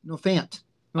Fant.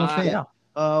 Yeah.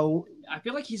 I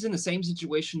feel like he's in the same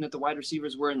situation that the wide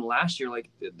receivers were in last year.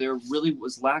 There really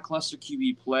was lackluster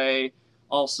QB play.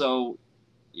 Also,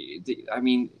 I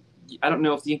don't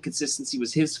know if the inconsistency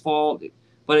was his fault,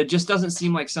 but it just doesn't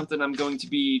seem like something I'm going to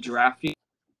be drafting.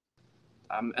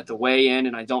 I'm at the way in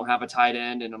and I don't have a tight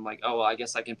end, and I'm I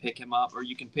guess I can pick him up. Or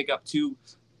you can pick up two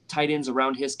tight ends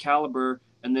around his caliber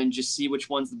and then just see which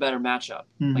one's the better matchup.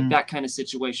 That kind of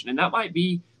situation. And that might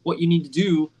be what you need to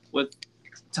do with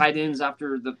tight ends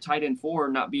after the tight end 4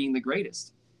 not being the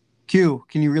greatest. Q,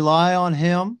 can you rely on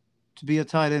him to be a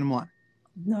tight end 1?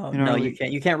 No, you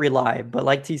can't. You can't rely. But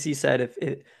like TC said, if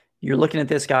you're looking at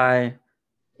this guy,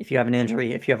 if you have an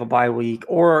injury, if you have a bye week,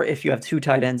 or if you have two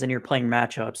tight ends and you're playing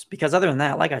matchups, because other than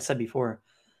that, like I said before,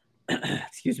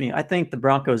 excuse me, I think the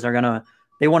Broncos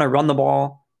they want to run the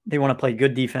ball. They want to play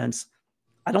good defense.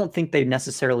 I don't think they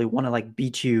necessarily want to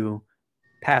beat you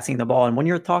passing the ball. And when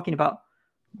you're talking about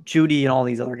Jeudy and all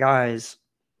these other guys,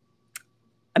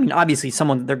 I mean, obviously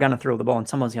they're going to throw the ball and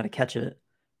someone's got to catch it.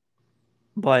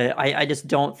 But I just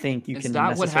don't think you can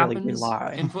necessarily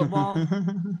rely in football.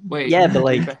 Wait, yeah, but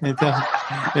it does.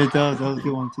 That was a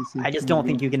good one, TC. I just don't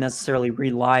think you can necessarily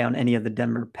rely on any of the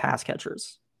Denver pass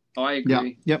catchers. Oh, I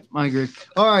agree. Yep, I agree.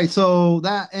 All right, so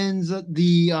that ends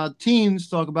the teams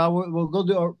talk about. We'll go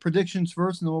do our predictions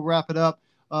first, and then we'll wrap it up.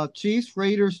 Chiefs,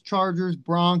 Raiders, Chargers,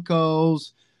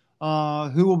 Broncos.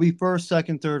 Who will be first,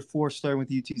 second, third, fourth, starting with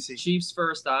UTC? Chiefs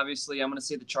first, obviously. I'm going to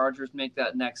say the Chargers make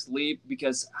that next leap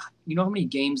because you know how many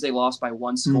games they lost by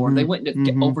one score? Mhm. They went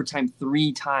into overtime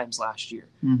 3 times last year.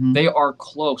 Mhm. They are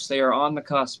close. They are on the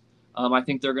cusp. I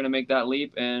think they're going to make that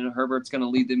leap, and Herbert's going to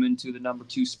lead them into the number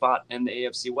 2 spot in the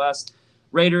AFC West.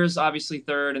 Raiders, obviously,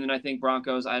 third, and then I think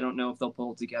Broncos, I don't know if they'll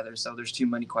pull it together, so there's too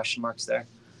many question marks there.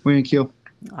 What do you think, Q?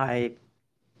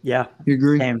 Yeah. You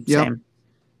agree? Same. Yep. Same.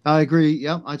 I agree.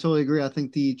 Yep, I totally agree. I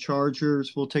think the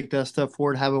Chargers will take that step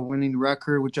forward, have a winning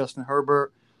record with Justin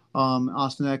Herbert,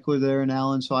 Austin Eckler there, and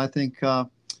Allen. So I think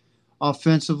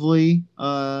offensively,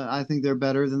 I think they're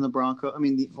better than the Broncos. I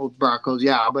mean, the Broncos,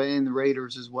 yeah, but in the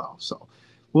Raiders as well. So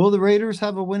will the Raiders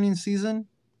have a winning season?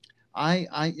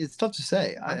 It's tough to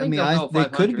say. I mean, they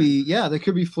could be. Yeah, they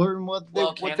could be flirting with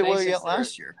Well, what they were at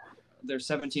last year. There's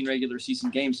 17 regular season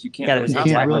games. You can't Yeah, really there's have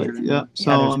not 500. Really. Yeah.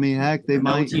 So I mean, heck, they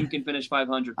No might. team can finish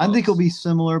 500. I think it'll be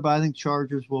similar, but I think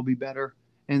Chargers will be better,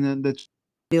 and then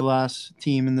the last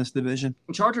team in this division.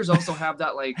 Chargers also have that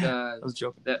I was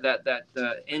joking.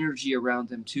 that energy around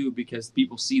them too, because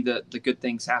people see the good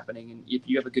things happening, and if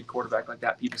you have a good quarterback like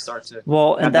that, people start to.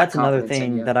 Well, and have that that's another confidence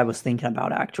in thing you. that I was thinking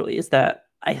about actually is that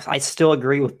I still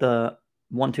agree with the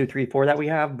 1, 2, 3, 4 that we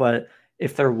have, but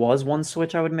if there was one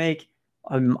switch I would make,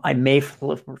 I may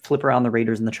flip around the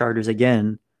Raiders and the Chargers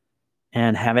again,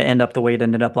 and have it end up the way it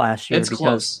ended up last year. It's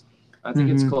close. I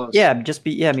think it's close. Yeah,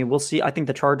 I mean, we'll see. I think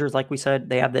the Chargers, like we said,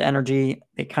 they have the energy.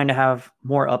 They kind of have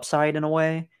more upside in a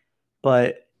way,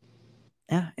 but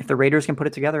yeah, if the Raiders can put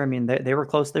it together, I mean, they were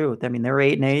close through. I mean, they were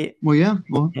 8-8. Well, yeah.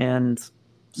 Well, and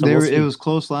so it was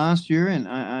close last year, and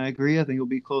I agree. I think it'll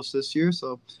be close this year.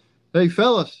 So, hey,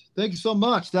 fellas, thank you so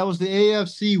much. That was the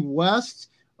AFC West.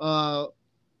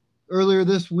 Earlier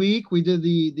this week, we did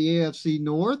the AFC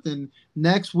North, and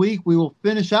next week we will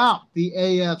finish out the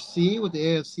AFC with the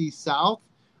AFC South,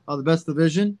 the best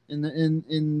division in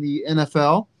the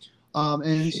NFL.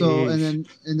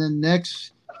 And then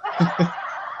next that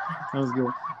was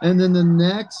good. And then the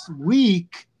next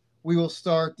week we will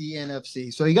start the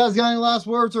NFC. So, you guys got any last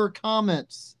words or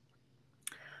comments?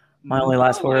 My only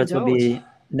last words would be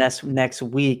next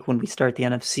week when we start the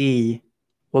NFC.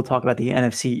 We'll talk about the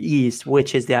NFC East,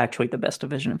 which is actually the best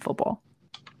division in football.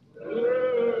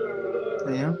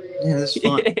 Yeah, this is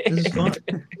fun. This is fun.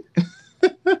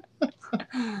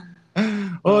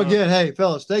 Well, again, hey,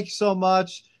 fellas, thank you so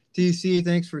much. TC,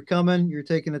 thanks for coming. You're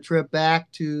taking a trip back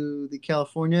to the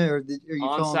California, or are you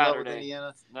on filling Saturday? Up with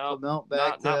Indiana? No,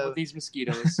 back not with these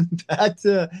mosquitoes. back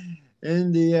to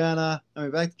Indiana. I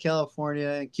mean, back to California.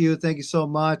 And Q, thank you so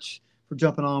much for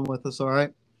jumping on with us. All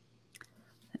right.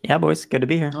 Yeah, boys, good to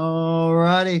be here. All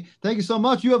righty. Thank you so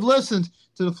much. You have listened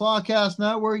to the Flawcast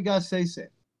Network. You guys stay safe.